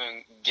Pats give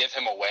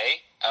him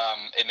away.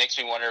 It makes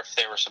me wonder if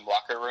there were some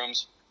locker room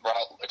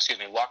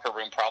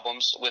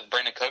problems with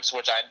Brandon Cooks,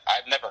 which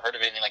I've never heard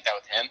of anything like that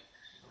with him.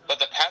 But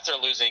the Pats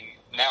are losing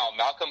now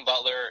Malcolm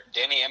Butler,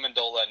 Danny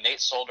Amendola, Nate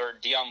Solder,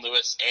 Dion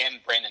Lewis, and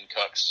Brandon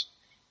Cooks.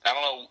 I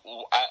don't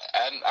know.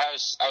 I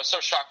was so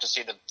shocked to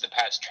see the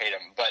Pats trade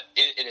him, but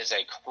it is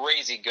a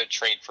crazy good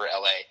trade for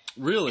LA.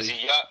 Really?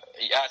 Yeah,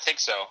 I think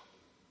so.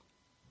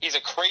 He's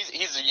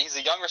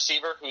a young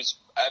receiver who's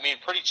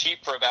pretty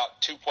cheap for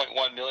about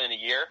 $2.1 million a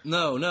year.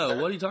 No.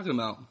 What are you talking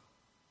about?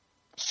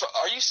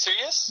 Are you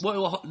serious?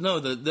 Well,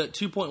 no. The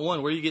 2.1. Where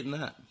are you getting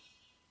that?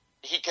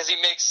 Because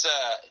he makes.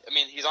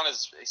 He's on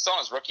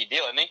his rookie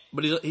deal, isn't he?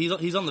 But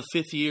he's on the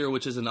 5th year,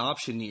 which is an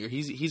option year.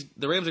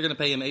 The Rams are going to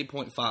pay him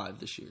 $8.5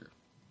 this year.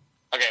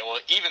 Okay, well,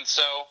 even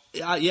so,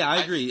 yeah,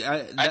 I agree.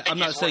 I'm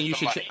not saying you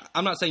should. Money.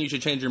 I'm not saying you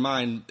should change your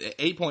mind.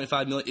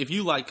 $8.5 million. If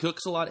you like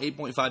Cooks a lot,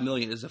 $8.5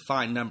 million is a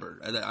fine number.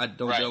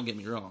 Don't get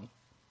me wrong.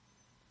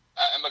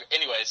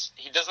 Anyways,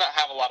 he does not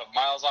have a lot of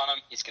miles on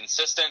him. He's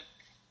consistent,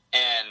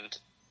 and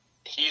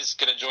he's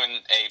going to join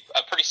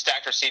a pretty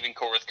stacked receiving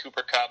core with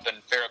Cooper Kupp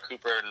and Pharoh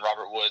Cooper and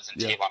Robert Woods and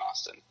Tavon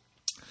Austin.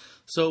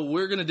 So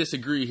we're going to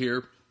disagree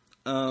here.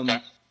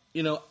 Okay.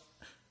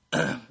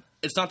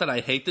 It's not that I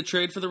hate the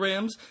trade for the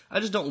Rams. I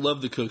just don't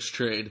love the Cooks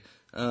trade.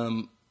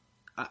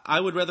 I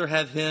would rather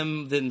have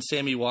him than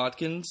Sammy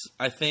Watkins,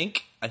 I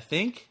think.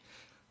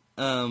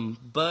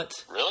 But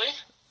really?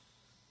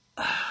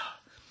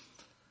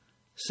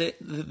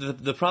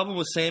 The problem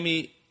with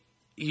Sammy,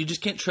 you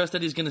just can't trust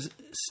that he's going to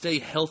stay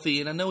healthy.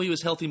 And I know he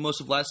was healthy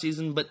most of last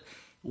season, but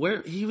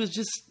where he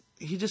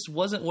just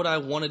wasn't what I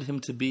wanted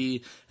him to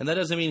be. And that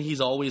doesn't mean he's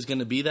always going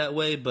to be that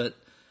way, but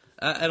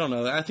I don't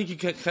know. I think you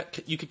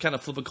could kind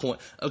of flip a coin.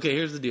 Okay,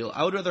 here's the deal.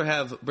 I would rather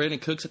have Brandon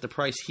Cooks at the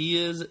price he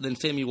is than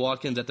Sammy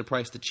Watkins at the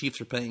price the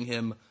Chiefs are paying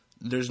him.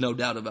 There's no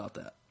doubt about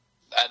that.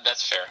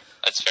 That's fair.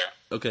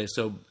 Okay,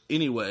 so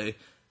anyway,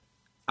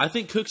 I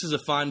think Cooks is a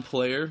fine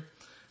player.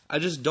 I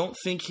just don't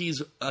think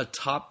he's a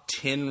top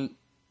 10,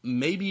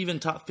 maybe even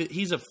top 15.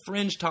 He's a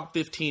fringe top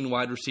 15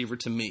 wide receiver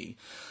to me.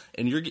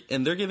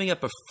 And they're giving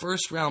up a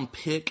first-round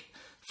pick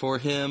for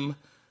him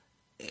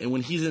and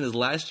when he's in his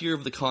last year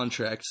of the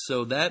contract.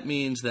 So that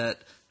means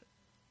that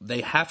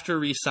they have to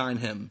re-sign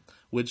him,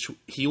 which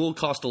he will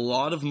cost a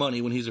lot of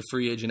money when he's a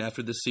free agent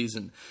after this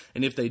season.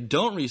 And if they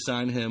don't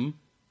re-sign him,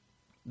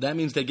 that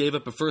means they gave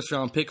up a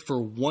first-round pick for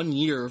 1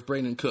 year of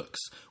Brandon Cooks,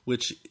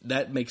 which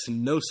that makes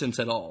no sense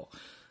at all.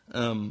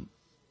 I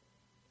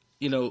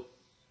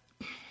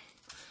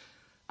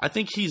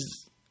think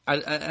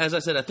as I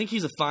said, I think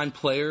he's a fine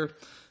player,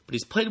 but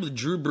he's played with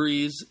Drew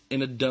Brees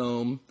in a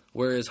dome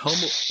where his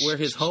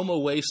home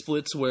away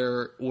splits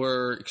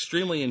were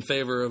extremely in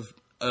favor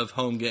of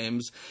home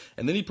games.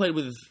 And then he played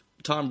with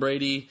Tom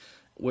Brady,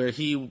 where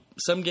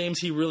some games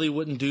he really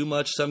wouldn't do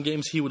much. Some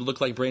games he would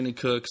look like Brandon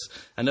Cooks.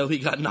 I know he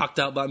got knocked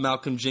out by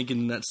Malcolm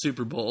Jenkins in that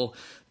Super Bowl,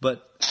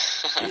 but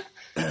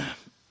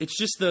it's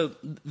just the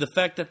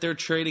fact that they're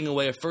trading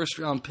away a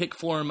first-round pick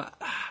for him.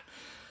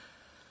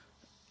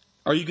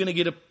 Are you going to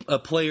get a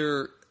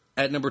player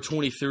at number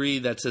 23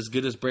 that's as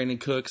good as Brandon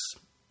Cooks?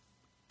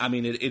 I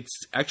mean,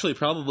 it's actually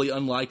probably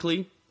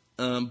unlikely,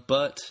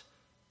 but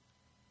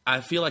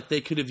I feel like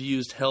they could have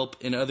used help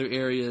in other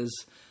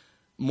areas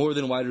more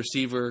than wide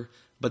receiver,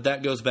 but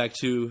that goes back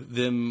to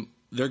them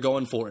they're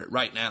going for it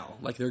right now.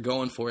 Like they're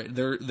going for it.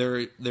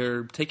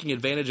 They're taking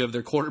advantage of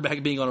their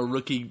quarterback being on a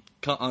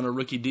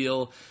rookie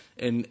deal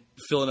and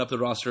filling up the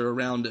roster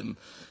around him.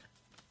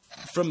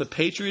 From the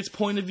Patriots'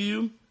 point of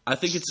view, I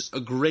think it's a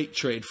great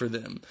trade for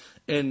them,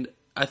 and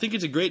I think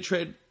it's a great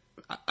trade.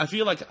 I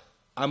feel like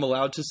I'm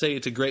allowed to say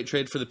it's a great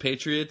trade for the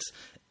Patriots,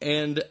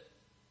 and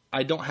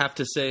I don't have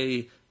to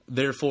say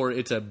therefore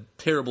it's a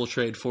terrible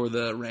trade for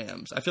the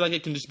Rams. I feel like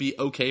it can just be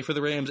okay for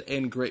the Rams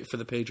and great for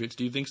the Patriots.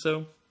 Do you think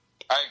so?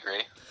 I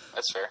agree.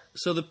 That's fair.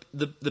 So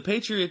the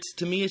Patriots,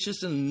 to me, it's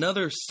just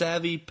another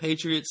savvy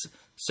Patriots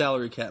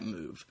salary cap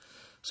move.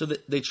 So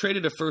they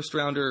traded a first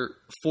rounder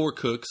for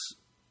Cooks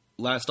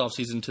last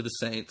offseason to the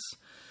Saints.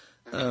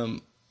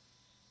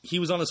 He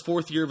was on his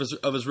fourth year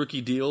of his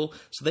rookie deal,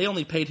 so they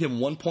only paid him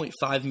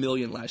 $1.5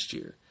 million last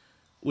year,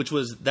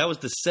 that was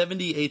the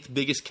 78th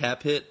biggest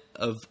cap hit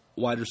of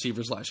wide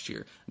receivers last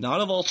year.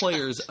 Not of all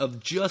players, of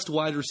just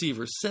wide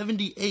receivers,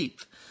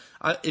 78th.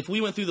 If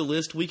we went through the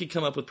list, we could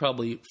come up with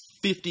probably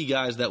 50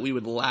 guys that we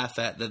would laugh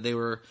at that they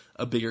were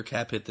a bigger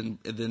cap hit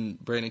than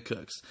Brandon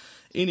Cooks.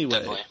 Anyway,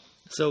 Definitely.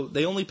 So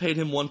they only paid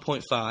him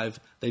 1.5.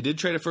 They did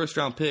trade a first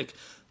round pick,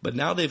 but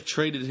now they've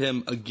traded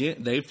him again.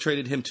 They've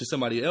traded him to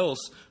somebody else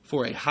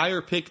for a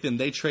higher pick than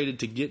they traded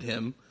to get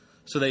him.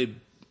 So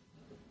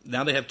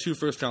now they have 2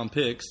 first round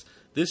picks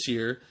this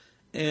year,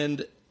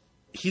 and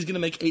he's going to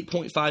make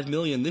 $8.5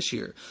 million this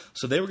year.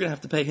 So they were going to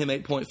have to pay him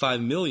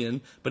 $8.5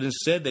 million, but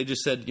instead they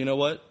just said, you know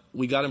what?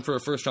 We got him for a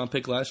first round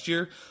pick last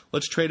year.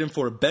 Let's trade him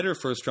for a better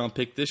first round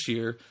pick this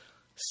year.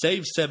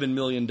 Save $7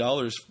 million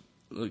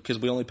because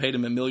we only paid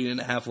him $1.5 million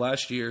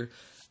last year,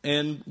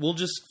 and we'll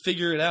just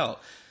figure it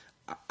out.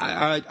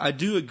 I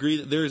do agree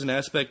that there is an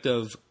aspect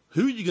of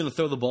who are you going to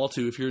throw the ball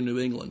to if you're in New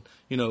England?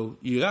 You know,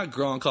 you got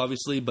Gronk,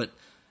 obviously, but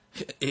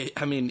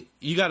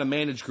you got to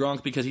manage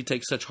Gronk because he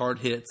takes such hard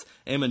hits.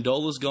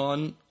 Amendola's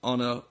gone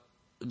on a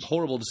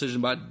horrible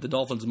decision by the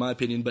Dolphins, in my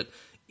opinion, but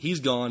he's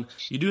gone.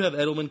 You do have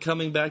Edelman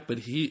coming back, but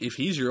if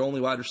he's your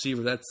only wide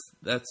receiver,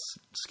 that's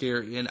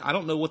scary. And I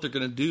don't know what they're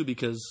going to do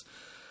because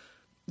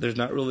there's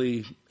not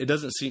really. It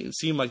doesn't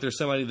seem like there's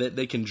somebody that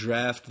they can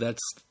draft that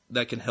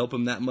can help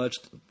him that much.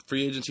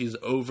 Free agency is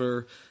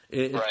over.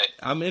 Right.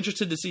 I'm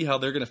interested to see how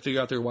they're going to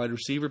figure out their wide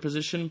receiver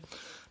position,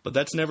 but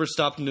that's never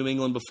stopped New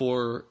England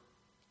before.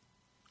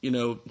 You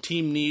know,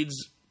 team needs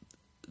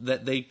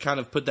that they kind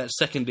of put that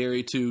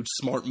secondary to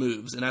smart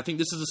moves. And I think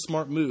this is a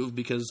smart move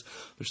because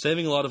they're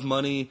saving a lot of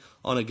money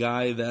on a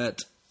guy that,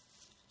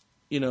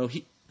 you know,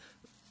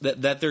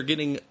 that they're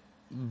getting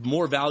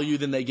more value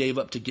than they gave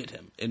up to get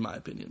him, in my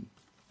opinion.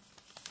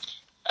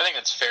 I think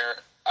that's fair.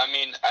 I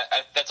mean,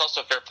 that's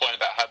also a fair point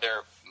about how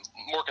they're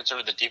more concerned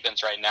with the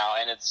defense right now.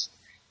 And it's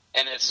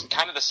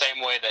kind of the same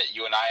way that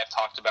you and I have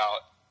talked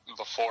about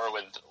before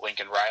with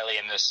Lincoln Riley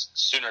and this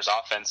Sooners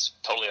offense,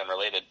 totally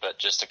unrelated, but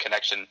just a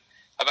connection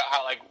about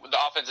how like the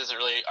offense isn't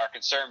really our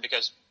concern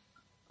because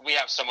we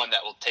have someone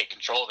that will take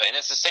control of it. And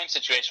it's the same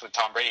situation with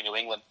Tom Brady in New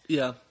England.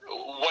 Yeah.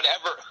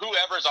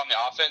 Whoever's on the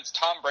offense,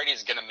 Tom Brady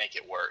is going to make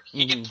it work.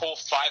 He can pull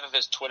 5 of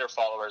his Twitter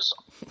followers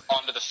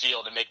onto the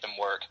field and make them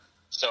work.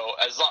 So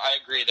I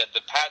agree that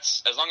the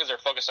Pats, as long as they're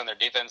focused on their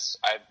defense,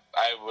 I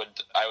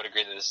would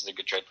agree that this is a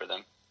good trade for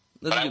them.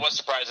 But I was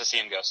surprised to see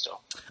him go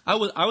still. I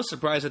was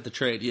surprised at the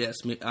trade. Yes,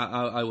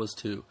 I was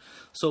too.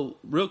 So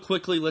real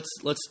quickly, let's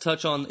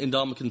touch on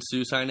Ndamukong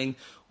Suh signing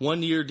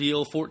 1-year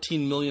deal,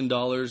 $14 million.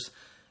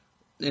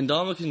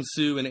 Ndamukong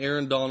Suh and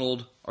Aaron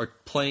Donald are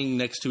playing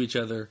next to each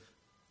other.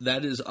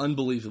 That is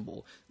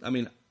unbelievable. I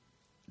mean,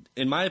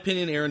 in my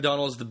opinion, Aaron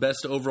Donald is the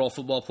best overall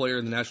football player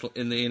in the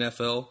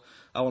NFL.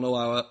 I don't know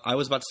why I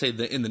was about to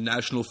say in the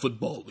National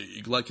Football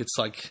League, like it's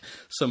like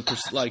some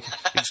like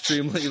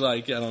extremely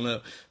like I don't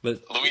know,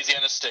 but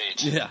Louisiana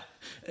State. Yeah,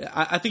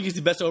 I think he's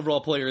the best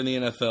overall player in the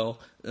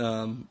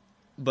NFL.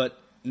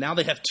 But now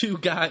they have two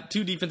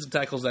defensive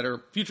tackles that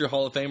are future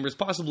Hall of Famers,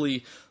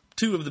 possibly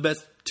two of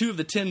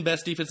the 10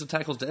 best defensive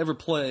tackles to ever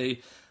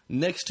play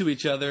next to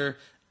each other.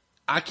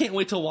 I can't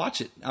wait to watch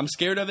it. I'm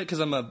scared of it because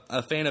I'm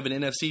a fan of an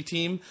NFC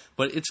team,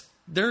 but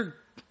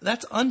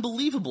that's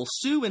unbelievable.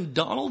 Suh and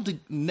Donald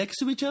next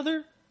to each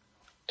other?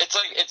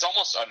 It's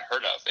almost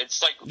unheard of.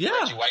 It's like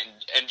Reggie White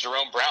and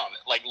Jerome Brown,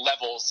 like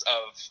levels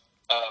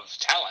of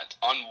talent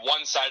on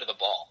one side of the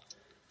ball.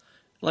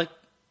 Like,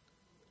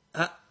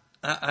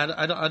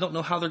 I don't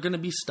know how they're going to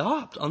be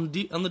stopped on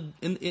the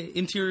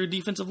interior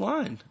defensive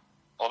line.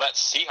 Well, that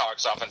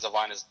Seahawks offensive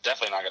line is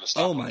definitely not going to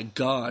stop. Oh my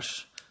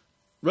gosh,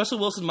 Russell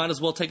Wilson might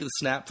as well take the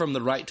snap from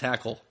the right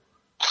tackle.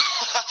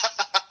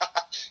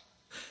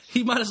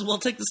 He might as well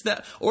take the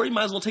snap, or he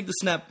might as well take the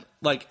snap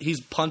like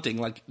he's punting.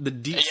 Like the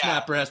deep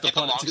snapper has to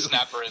punt too.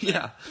 Snapper in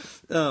there.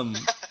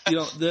 You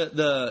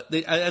know,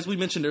 as we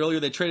mentioned earlier,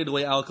 they traded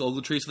away Alec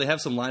Ogletree, so they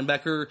have some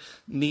linebacker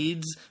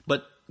needs.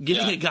 But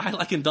getting a guy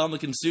like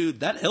Ndamukong Suh,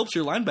 that helps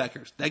your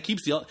linebackers. That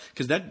keeps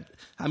because that.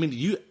 I mean,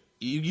 you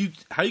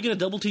how are you going to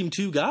double team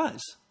 2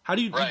 guys? How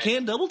do you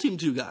can't double team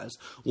 2 guys?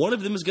 One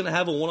of them is going to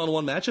have a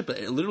one-on-one matchup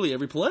at literally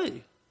every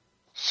play.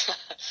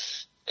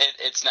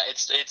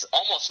 It's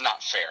almost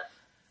not fair.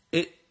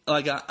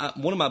 like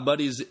one of my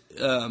buddies,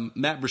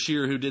 Matt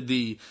Brashear, who did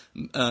the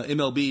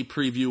MLB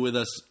preview with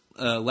us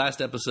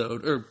last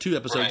episode or 2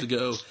 episodes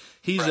ago.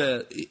 He's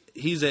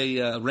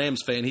a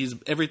Rams fan. He's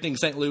everything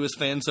St. Louis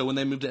fan. So when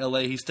they moved to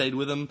LA, he stayed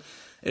with them.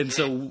 And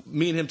so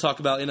me and him talk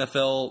about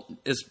NFL,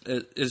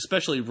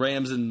 especially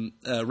Rams and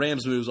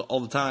Rams moves all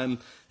the time.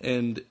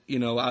 And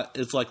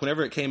it's like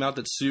whenever it came out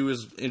that Sue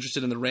is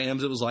interested in the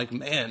Rams, it was like,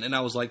 man. And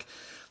I was like,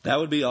 that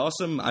would be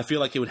awesome. I feel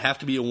like it would have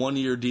to be a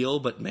 1-year deal,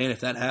 but man, if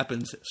that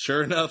happens,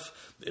 sure enough,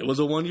 it was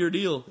a 1-year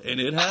deal, and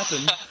it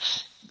happened.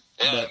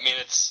 Yeah, but, I mean,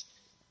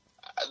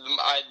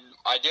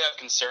 I do have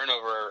concern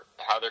over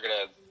how they're going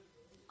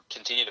to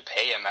continue to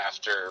pay him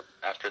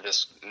after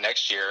this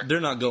next year. They're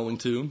not going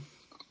to.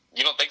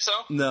 You don't think so?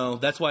 No,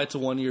 that's why it's a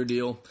 1-year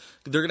deal.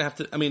 They're going to have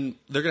to. I mean,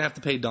 they're going to have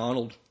to pay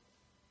Donald,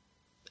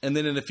 and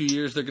then in a few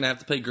years they're going to have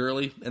to pay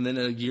Gurley, and then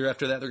a year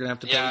after that they're going to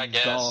have to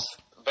pay Goff.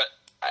 But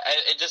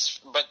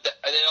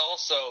it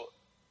also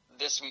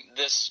this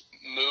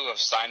move of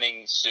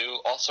signing Sue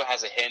also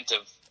has a hint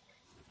of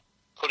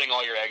putting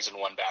all your eggs in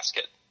one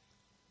basket.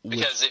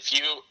 Because if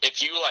you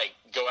like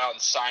go out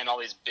and sign all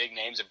these big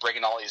names and bring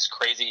in all these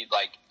crazy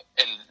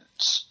and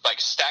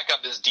stack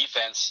up this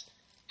defense,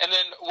 and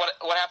then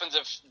what happens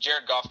if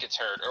Jared Goff gets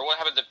hurt, or what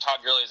happens if Todd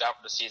Gurley is out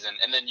for the season,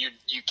 and then you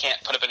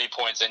can't put up any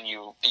points and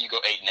you go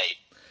 8-8?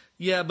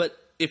 Yeah, but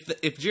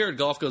if Jared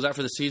Goff goes out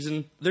for the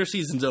season, their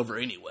season's over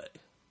anyway.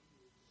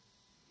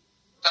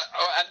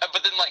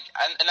 But then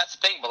and that's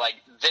the thing. But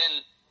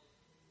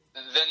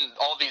then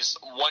all these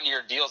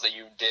 1-year deals that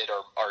you did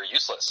are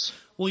useless.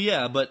 Well,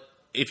 yeah, but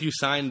if you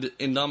signed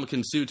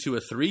Ndamukong Suh to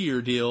a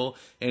 3-year deal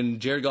and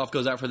Jared Goff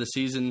goes out for the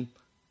season,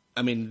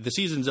 I mean, the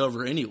season's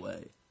over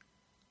anyway.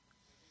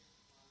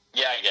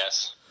 Yeah, I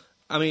guess.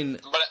 I mean,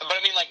 but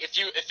I mean, if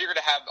you're going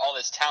to have all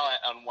this talent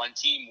on one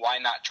team, why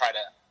not try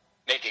to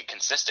make it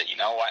consistent?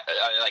 Why,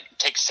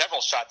 take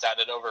several shots at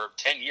it over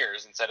 10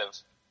 years instead of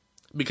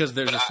because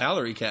there's a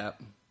salary cap.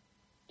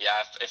 Yeah,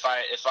 if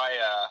I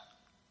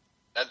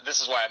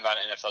this is why I'm not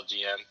an NFL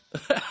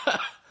GM.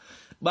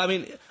 But I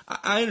mean,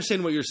 I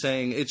understand what you're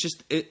saying. It's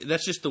just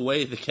that's just the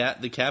way the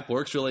cap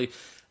works. Really,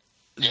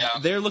 yeah.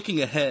 They're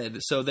looking ahead,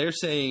 so they're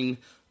saying,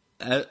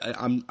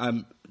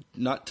 "I'm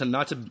not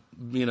to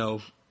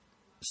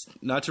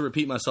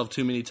repeat myself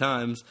too many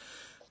times."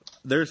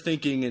 They're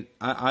thinking,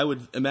 I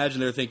would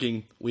imagine they're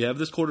thinking, we have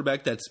this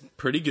quarterback that's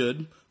pretty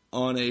good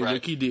on a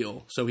rookie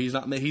deal, so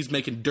he's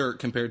making dirt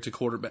compared to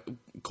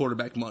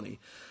quarterback money.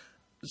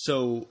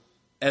 So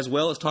as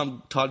well as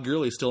Todd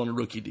Gurley is still on a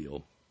rookie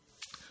deal.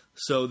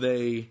 So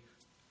they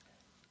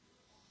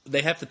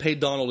have to pay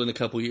Donald in a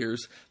couple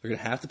years. They're going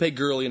to have to pay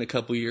Gurley in a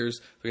couple years.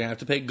 They're going to have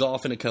to pay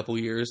Goff in a couple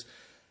years.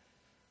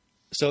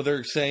 So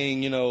they're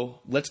saying,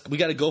 we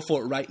got to go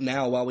for it right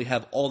now while we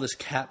have all this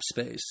cap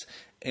space.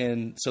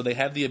 And so they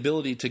have the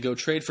ability to go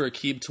trade for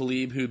Aqib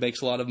Talib, who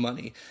makes a lot of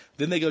money.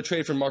 Then they go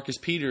trade for Marcus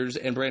Peters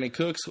and Brandon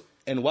Cooks.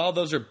 And while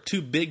those are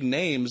 2 big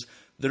names,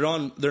 they're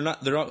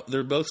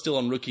both still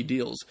on rookie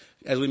deals.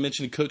 As we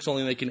mentioned, Cook's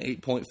only making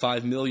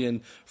 $8.5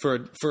 million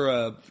for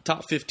a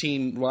top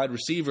 15 wide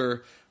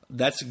receiver.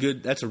 That's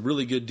good. That's a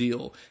really good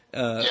deal.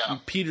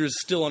 Peters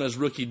still on his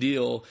rookie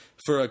deal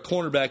for a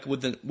cornerback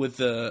with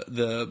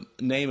the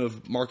name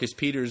of Marcus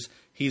Peters.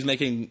 He's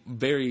making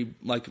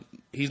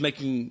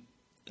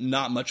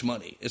not much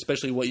money,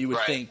 especially what you would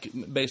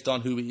think based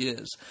on who he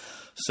is.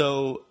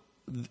 So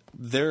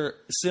they're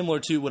similar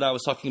to what I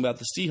was talking about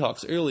the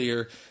Seahawks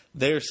earlier.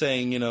 They're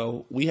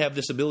saying, we have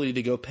this ability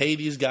to go pay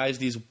these guys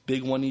these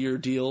big 1-year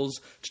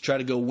deals to try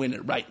to go win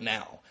it right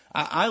now.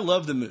 I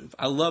love the move.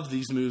 I love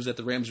these moves that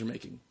the Rams are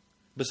making.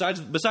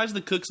 Besides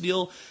the Cooks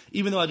deal,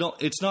 even though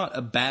it's not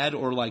a bad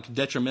or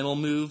detrimental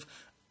move.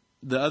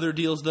 The other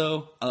deals,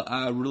 though,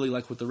 I really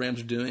like what the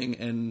Rams are doing,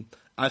 and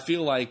I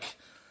feel like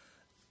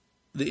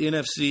the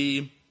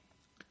NFC,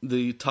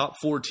 the top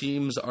 4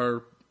 teams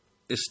are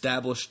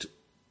established.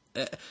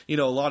 A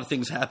lot of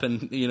things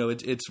happen.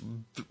 It's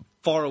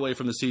far away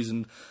from the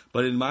season,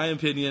 but in my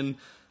opinion,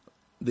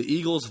 the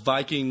Eagles,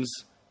 Vikings,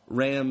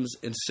 Rams,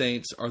 and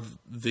Saints are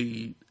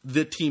the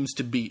teams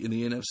to beat in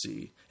the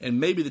NFC,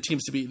 and maybe the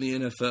teams to beat in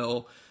the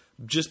NFL,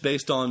 just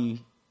based on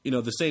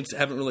the Saints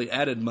haven't really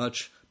added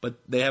much, but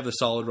they have a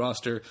solid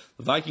roster.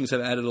 The Vikings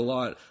have added a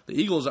lot. The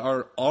Eagles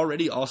are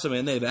already awesome,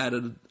 and they've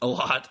added a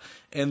lot.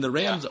 And the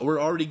Rams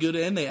were already good,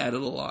 and they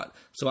added a lot.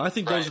 So I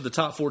think those are the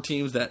top 4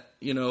 teams that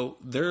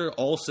they're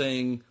all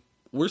saying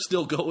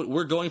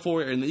we're going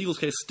for it, and the Eagles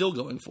case still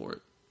going for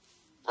it.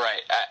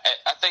 Right.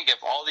 I think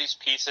if all these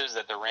pieces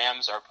that the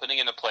Rams are putting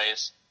into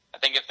place, I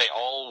think if they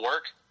all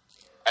work,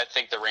 I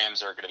think the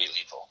Rams are going to be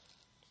lethal.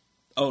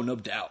 Oh, no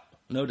doubt.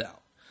 No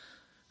doubt.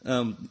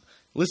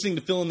 Listening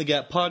to Fill in the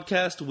Gap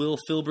podcast, Will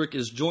Philbrick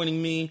is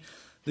joining me,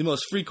 the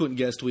most frequent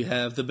guest we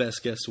have, the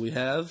best guest we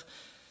have.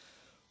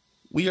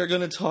 We are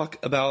going to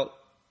talk about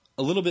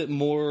a little bit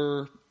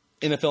more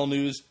NFL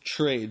news,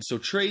 trades. So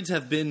trades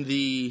have been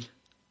the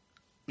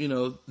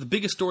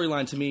biggest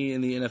storyline to me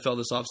in the NFL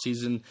this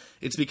offseason.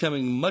 It's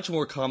becoming much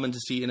more common to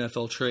see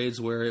NFL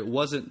trades where it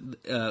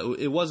wasn't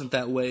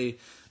that way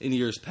in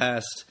years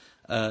past.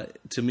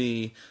 to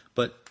me.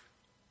 But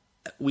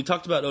we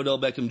talked about Odell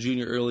Beckham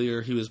Jr.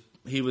 earlier. He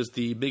was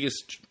the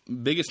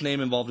biggest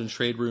name involved in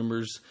trade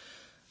rumors.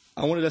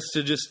 I wanted us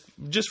to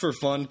just for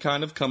fun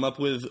kind of come up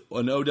with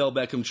an Odell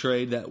Beckham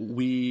trade that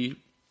we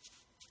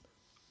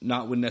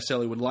wouldn't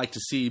necessarily would like to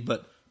see,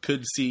 but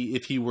could see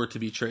if he were to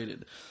be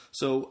traded.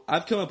 So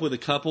I've come up with a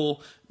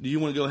couple. Do you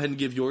want to go ahead and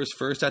give yours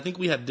first? I think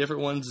we have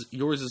different ones.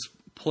 Yours is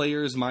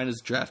players, mine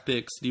is draft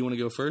picks. Do you want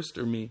to go first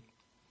or me?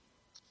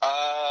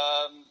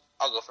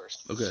 I'll go first.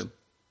 Okay.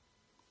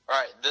 All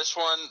right, this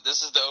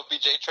is the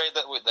OBJ trade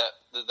that we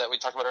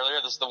talked about earlier.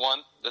 This is the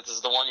one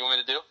you want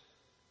me to do?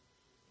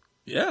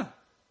 Yeah.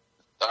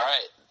 All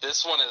right,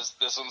 this one's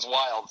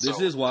wild. This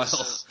is wild.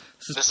 This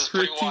is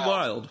pretty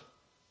wild.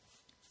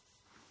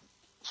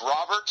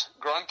 Robert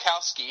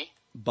Gronkowski.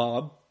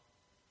 Bobby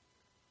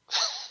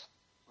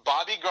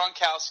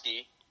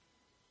Gronkowski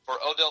for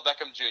Odell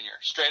Beckham Jr.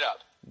 Straight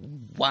up.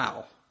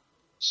 Wow.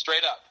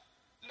 Straight up.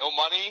 No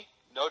money,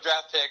 no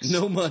draft picks.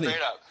 No money.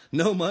 Straight up.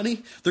 No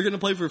money? They're going to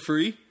play for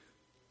free?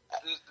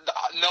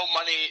 No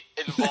money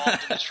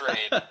involved in the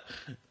trade.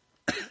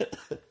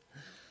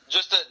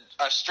 Just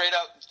a straight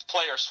up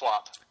player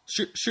swap.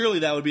 Surely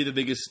that would be the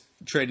biggest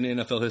trade in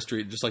NFL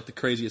history, just like the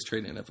craziest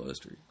trade in NFL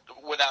history.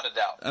 Without a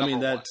doubt. I mean,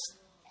 that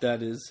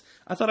is.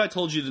 I thought I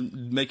told you to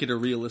make it a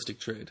realistic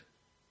trade.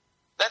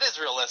 That is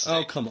realistic.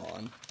 Oh, come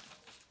on.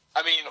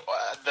 I mean,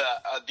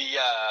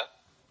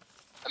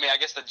 I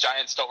guess the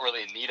Giants don't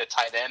really need a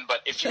tight end,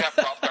 but if you have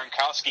Rob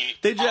Gronkowski,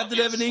 they drafted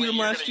Evan Ingram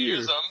last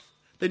year.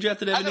 They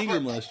drafted Evan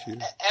Ingram last year.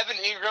 Evan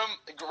Ingram,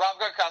 Rob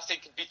Gronkowski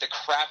could beat the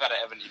crap out of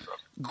Evan Ingram.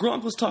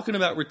 Gronk was talking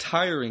about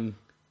retiring.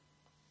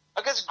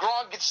 Because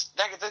Gronk is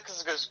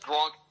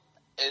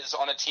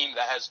on a team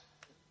that has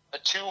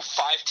two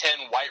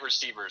 5'10" white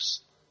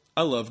receivers.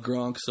 I love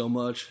Gronk so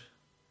much.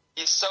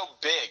 He's so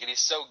big and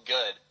he's so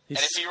good. And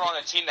if he were on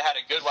a team that had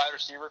a good wide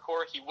receiver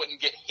core, he wouldn't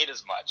get hit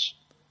as much.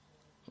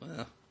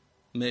 Well,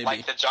 maybe.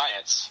 Like the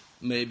Giants.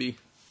 Maybe.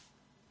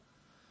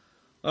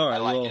 All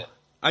right,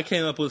 I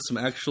came up with some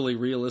actually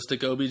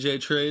realistic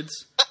OBJ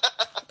trades.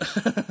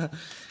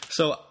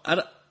 So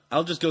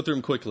I'll just go through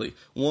them quickly.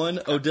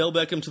 One, Odell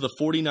Beckham to the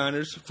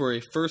 49ers for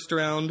a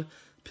first-round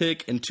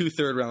pick and 2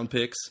 third-round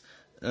picks.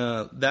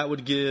 That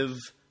would give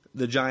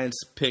the Giants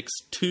picks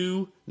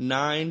 2,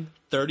 9,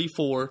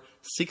 34,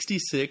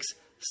 66,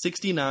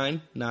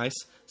 69,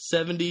 nice,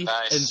 70,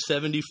 and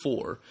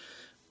 74.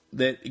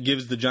 That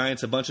gives the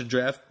Giants a bunch of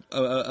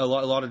a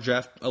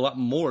lot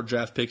more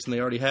draft picks than they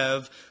already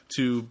have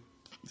to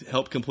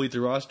help complete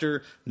the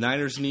roster.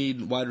 Niners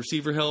need wide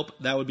receiver help.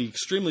 That would be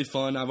extremely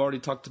fun. I've already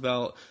talked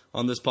about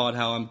on this pod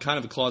how I'm kind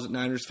of a closet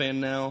Niners fan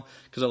now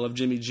because I love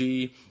Jimmy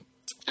G.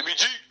 Jimmy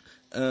G.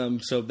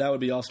 So that would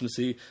be awesome to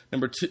see.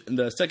 Number 2,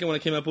 the second one I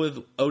came up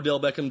with, Odell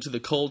Beckham to the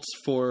Colts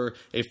for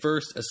a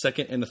first, a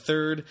second, and a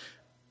third.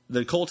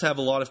 The Colts have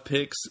a lot of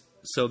picks,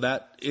 so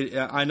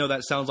I know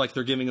that sounds like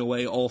they're giving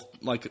away all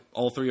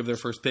 3 of their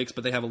first picks,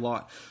 but they have a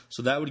lot.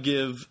 So that would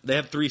they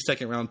have 3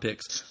 second-round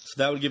picks. So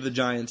that would give the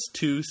Giants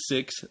 2,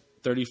 6,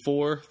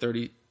 34,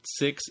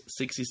 36,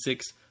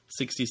 66,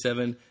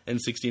 67,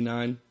 and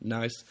 69.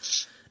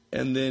 Nice.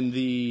 And then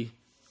the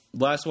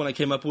last one I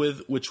came up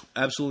with, which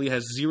absolutely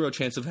has 0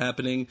 chance of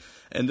happening,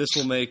 and this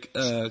will make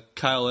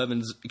Kyle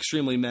Evans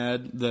extremely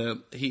mad.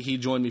 He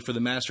joined me for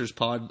the Masters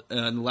pod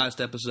in the last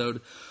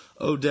episode.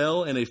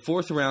 Odell and a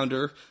 4th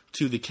rounder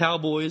to the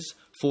Cowboys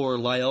for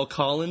La'el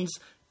Collins,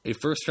 a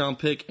first-round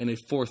pick, and a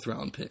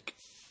 4th-round pick.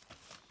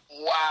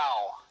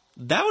 Wow.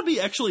 That would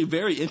be actually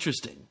very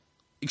interesting.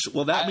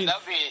 Well,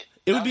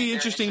 it would be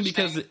interesting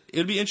because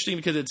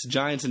it's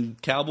Giants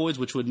and Cowboys,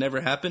 which would never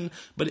happen.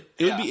 But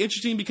it would be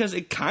interesting because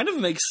it kind of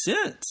makes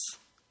sense.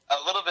 A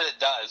little bit it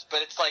does,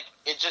 but it's like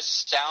it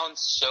just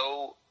sounds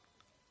so.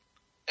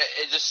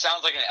 It just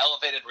sounds like an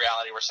elevated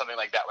reality where something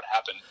like that would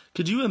happen.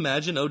 Could you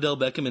imagine Odell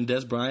Beckham and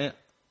Dez Bryant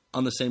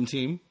on the same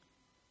team?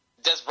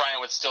 Dez Bryant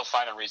would still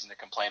find a reason to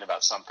complain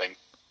about something.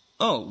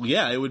 Oh,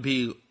 yeah, it would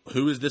be,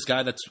 who is this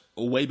guy that's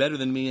way better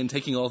than me and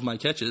taking all of my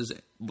catches?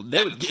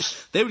 They would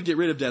get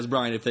rid of Dez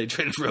Bryant if they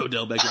traded for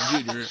Odell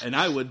Beckham Jr., and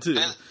I would too.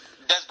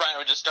 Dez Bryant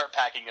would just start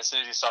packing as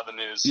soon as he saw the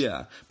news.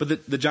 Yeah,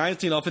 but the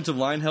Giants need offensive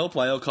line help.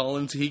 La'el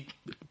Collins, he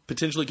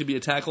potentially could be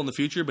a tackle in the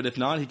future, but if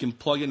not, he can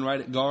plug in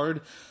right at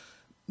guard.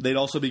 They'd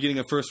also be getting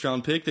a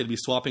first-round pick. They'd be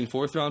swapping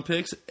 4th-round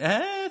picks.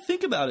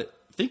 Think about it.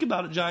 Think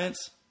about it,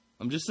 Giants.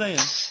 I'm just saying.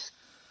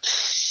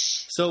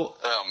 So,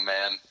 oh,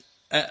 man.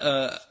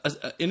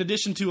 In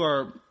addition to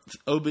our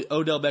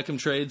Odell Beckham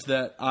trades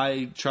that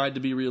I tried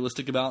to be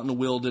realistic about and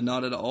Will did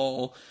not at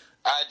all.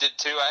 I did,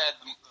 too. I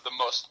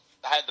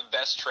had the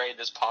best trade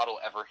this pod will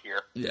ever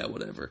hear. Yeah,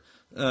 whatever.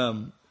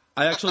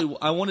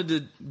 I wanted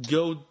to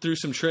go through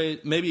some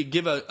trade, maybe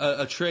give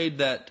a trade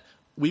that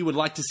we would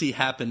like to see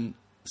happen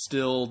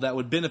still that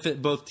would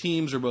benefit both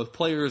teams or both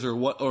players or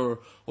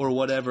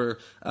whatever.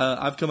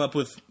 I've come up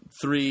with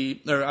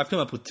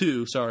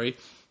 2. Sorry.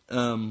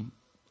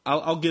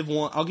 I'll give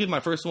one. I'll give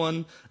my first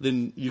one.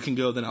 Then you can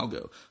go. Then I'll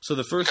go. So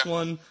the first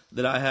one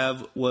that I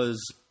have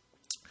was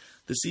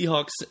the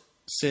Seahawks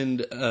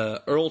send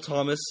Earl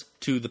Thomas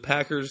to the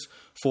Packers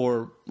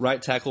for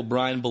right tackle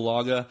Brian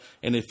Bulaga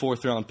and a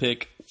 4th-round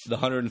pick, the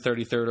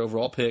 133rd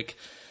overall pick.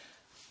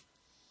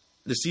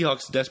 The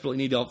Seahawks desperately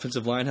need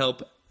offensive line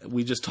help.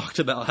 We just talked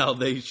about how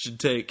they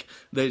should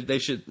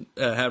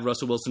have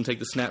Russell Wilson take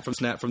the snap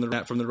from the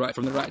right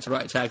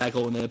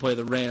tackle and then play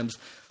the Rams.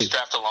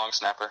 Draft a long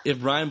snapper. If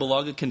Brian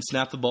Bulaga can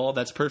snap the ball,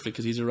 that's perfect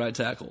because he's a right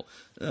tackle.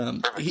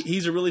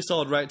 He's a really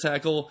solid right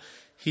tackle.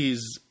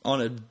 He's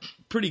on a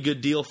pretty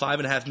good deal,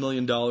 $5.5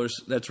 million.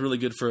 That's really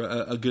good for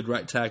a good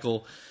right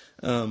tackle.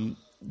 The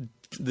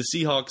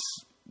Seahawks,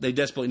 they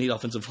desperately need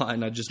offensive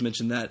line. I just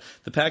mentioned that.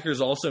 The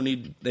Packers also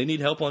need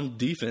help on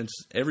defense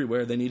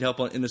everywhere. They need help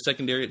in the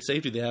secondary at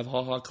safety. They have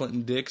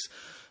Clinton Dix,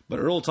 but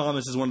Earl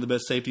Thomas is one of the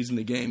best safeties in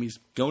the game. He's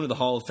going to the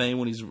Hall of Fame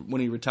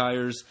when he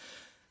retires.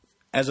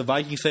 As a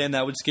Viking fan,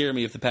 that would scare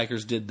me if the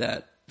Packers did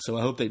that. So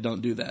I hope they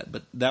don't do that.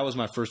 But that was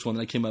my first one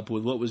that I came up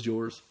with. What was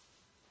yours?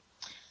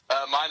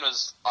 Mine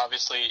was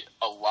obviously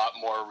a lot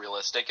more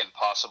realistic and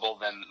possible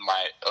than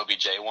my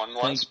OBJ one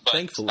was.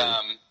 Thankfully.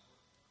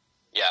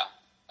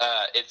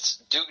 It's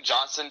Duke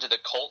Johnson to the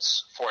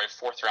Colts for a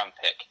 4th-round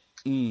pick.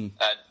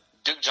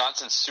 Duke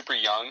Johnson's super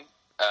young.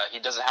 He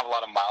doesn't have a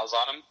lot of miles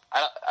on him.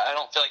 I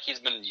don't feel like he's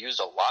been used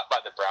a lot by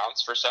the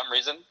Browns for some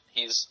reason.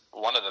 He's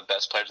one of the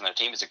best players on their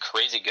team. He's a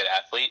crazy good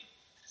athlete.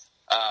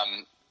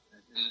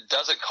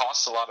 Doesn't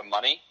cost a lot of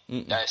money.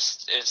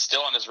 Is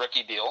still on his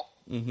rookie deal.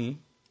 Mm-hmm.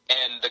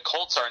 And the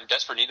Colts are in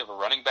desperate need of a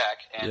running back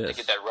and to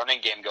get that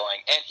running game going.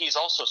 And he's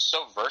also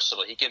so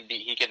versatile. He can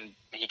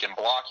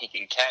block, he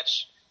can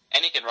catch,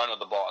 and he can run with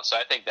the ball. So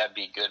I think that'd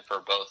be good for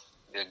both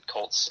the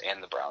Colts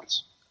and the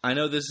Browns. I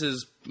know this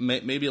is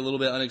maybe a little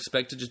bit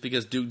unexpected just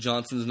because Duke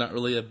Johnson is not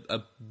really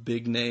a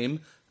big name.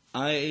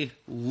 I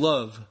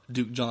love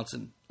Duke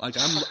Johnson. Like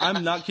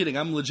I'm not kidding.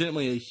 I'm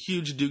legitimately a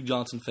huge Duke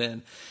Johnson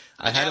fan.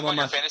 I had him on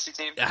my fantasy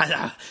team.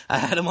 I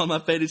had him on my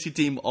fantasy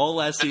team all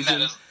last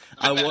season.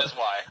 That is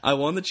why. I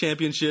won the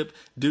championship.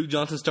 Duke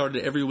Johnson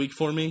started every week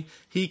for me.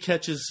 He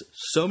catches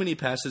so many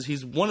passes.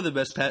 He's one of the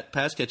best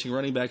pass catching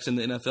running backs in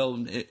the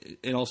NFL.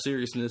 In all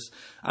seriousness,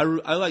 I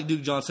like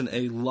Duke Johnson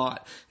a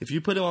lot. If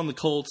you put him on the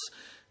Colts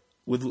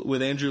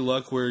with Andrew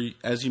Luck, where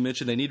as you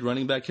mentioned they need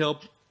running back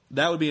help,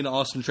 that would be an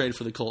awesome trade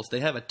for the Colts.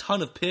 They have a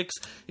ton of picks.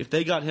 If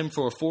they got him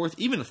for a 4th,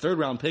 even a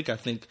 3rd-round pick, I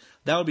think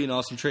that would be an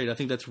awesome trade. I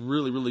think that's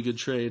really, really good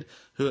trade.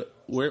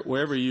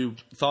 Wherever you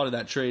thought of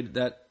that trade,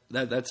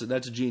 that's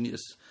a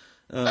genius.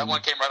 That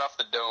one came right off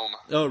the dome.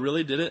 Oh,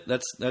 really? Did it?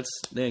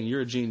 That's dang,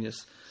 you're a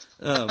genius.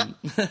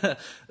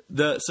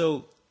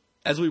 So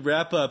as we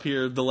wrap up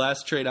here, the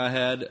last trade I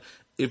had,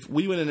 if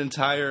we went an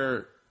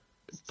entire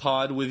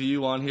pod with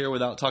you on here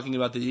without talking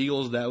about the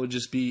Eagles, that would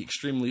just be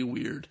extremely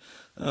weird.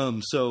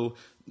 So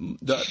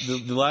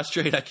the last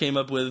trade I came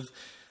up with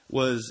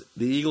was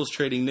the Eagles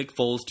trading Nick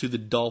Foles to the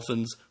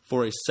Dolphins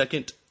for a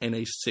 2nd and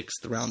a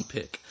 6th-round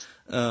pick.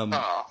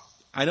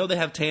 I know they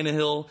have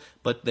Tannehill,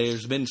 but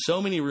there's been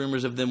so many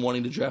rumors of them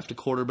wanting to draft a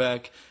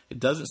quarterback. It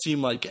doesn't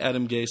seem like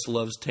Adam Gase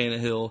loves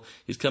Tannehill.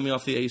 He's coming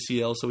off the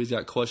ACL, so he's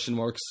got question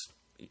marks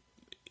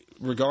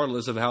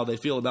regardless of how they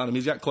feel about him.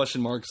 He's got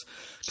question marks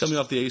coming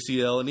off the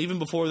ACL. And even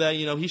before that,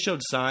 he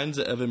showed signs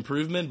of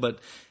improvement, but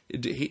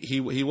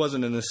he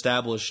wasn't an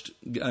established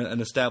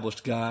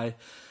guy.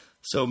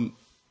 So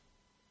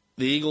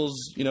the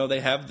Eagles, they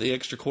have the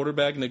extra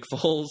quarterback, Nick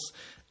Foles.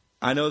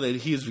 I know that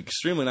he's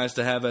extremely nice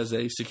to have as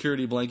a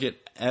security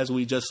blanket, as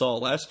we just saw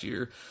last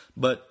year.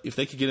 But if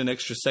they could get an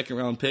extra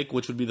 2nd-round pick,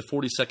 which would be the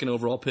 42nd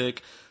overall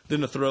pick,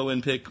 then a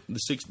throw-in pick,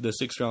 the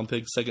 6th-round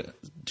pick,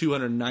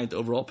 209th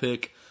overall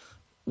pick,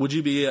 would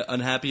you be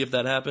unhappy if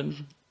that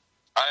happened?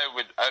 I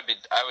would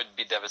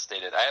be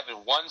devastated. I have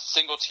one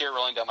single tear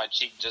rolling down my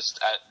cheek just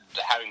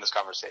at having this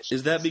conversation.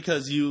 Is that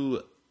because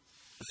you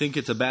think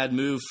it's a bad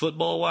move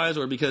football-wise,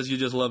 or because you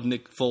just love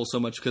Nick Foles so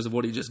much because of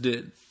what he just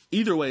did?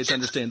 Either way, it's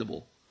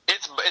understandable.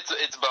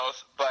 It's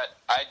both, but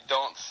I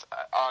don't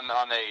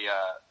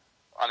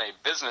on a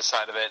business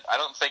side of it. I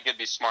don't think it'd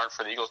be smart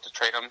for the Eagles to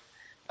trade him.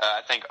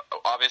 I think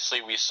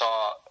obviously we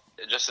saw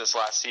just this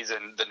last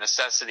season the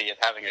necessity of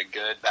having a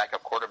good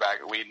backup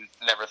quarterback. We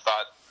never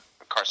thought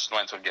Carson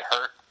Wentz would get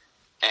hurt,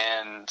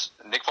 and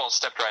Nick Foles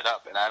stepped right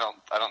up. And I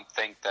don't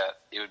think that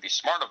it would be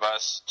smart of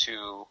us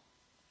to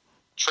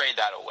trade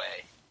that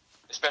away,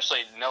 especially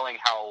knowing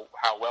how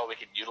well we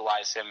could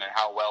utilize him and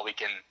how well we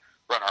can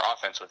run our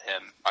offense with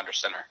him under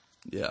center.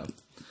 Yeah.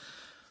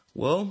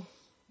 Well,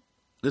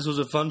 this was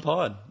a fun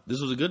pod.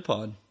 This was a good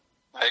pod.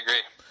 I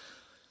agree.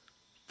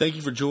 Thank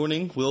you for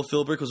joining. Will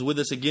Philbrick was with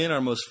us again, our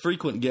most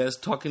frequent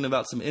guest, talking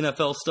about some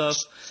NFL stuff.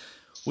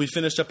 We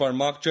finished up our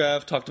mock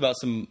draft, talked about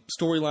some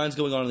storylines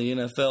going on in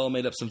the NFL,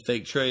 made up some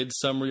fake trades,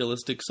 some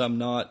realistic, some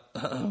not.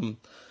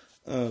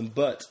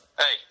 But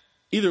hey,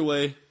 either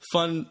way,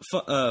 fun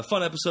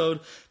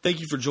episode. Thank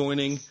you for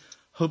joining.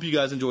 Hope you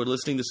guys enjoyed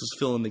listening. This is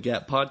Fill in the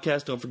Gap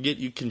podcast. Don't forget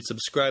you can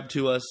subscribe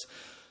to us.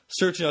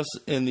 Search us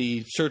in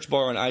the search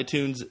bar on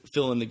iTunes,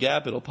 Fill in the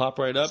Gap. It'll pop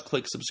right up.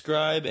 Click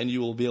subscribe, and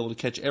you will be able to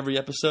catch every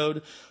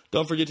episode.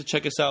 Don't forget to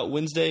check us out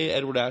Wednesday.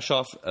 Edward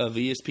Ashoff of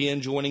ESPN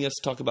joining us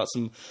to talk about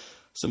some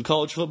some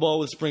college football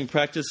with spring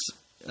practice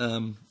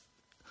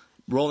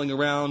rolling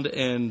around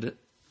and,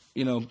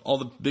 all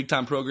the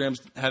big-time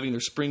programs having their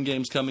spring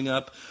games coming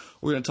up.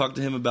 We're going to talk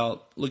to him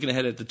about looking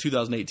ahead at the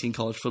 2018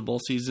 college football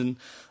season.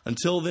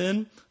 Until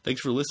then,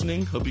 thanks for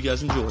listening. Hope you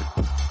guys enjoyed.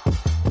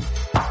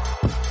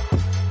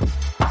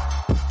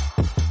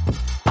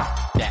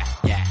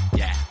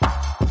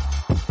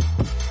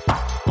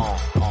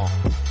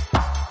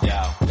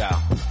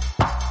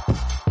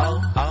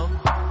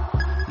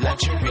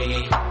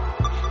 luxury，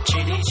 起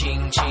立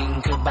轻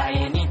轻可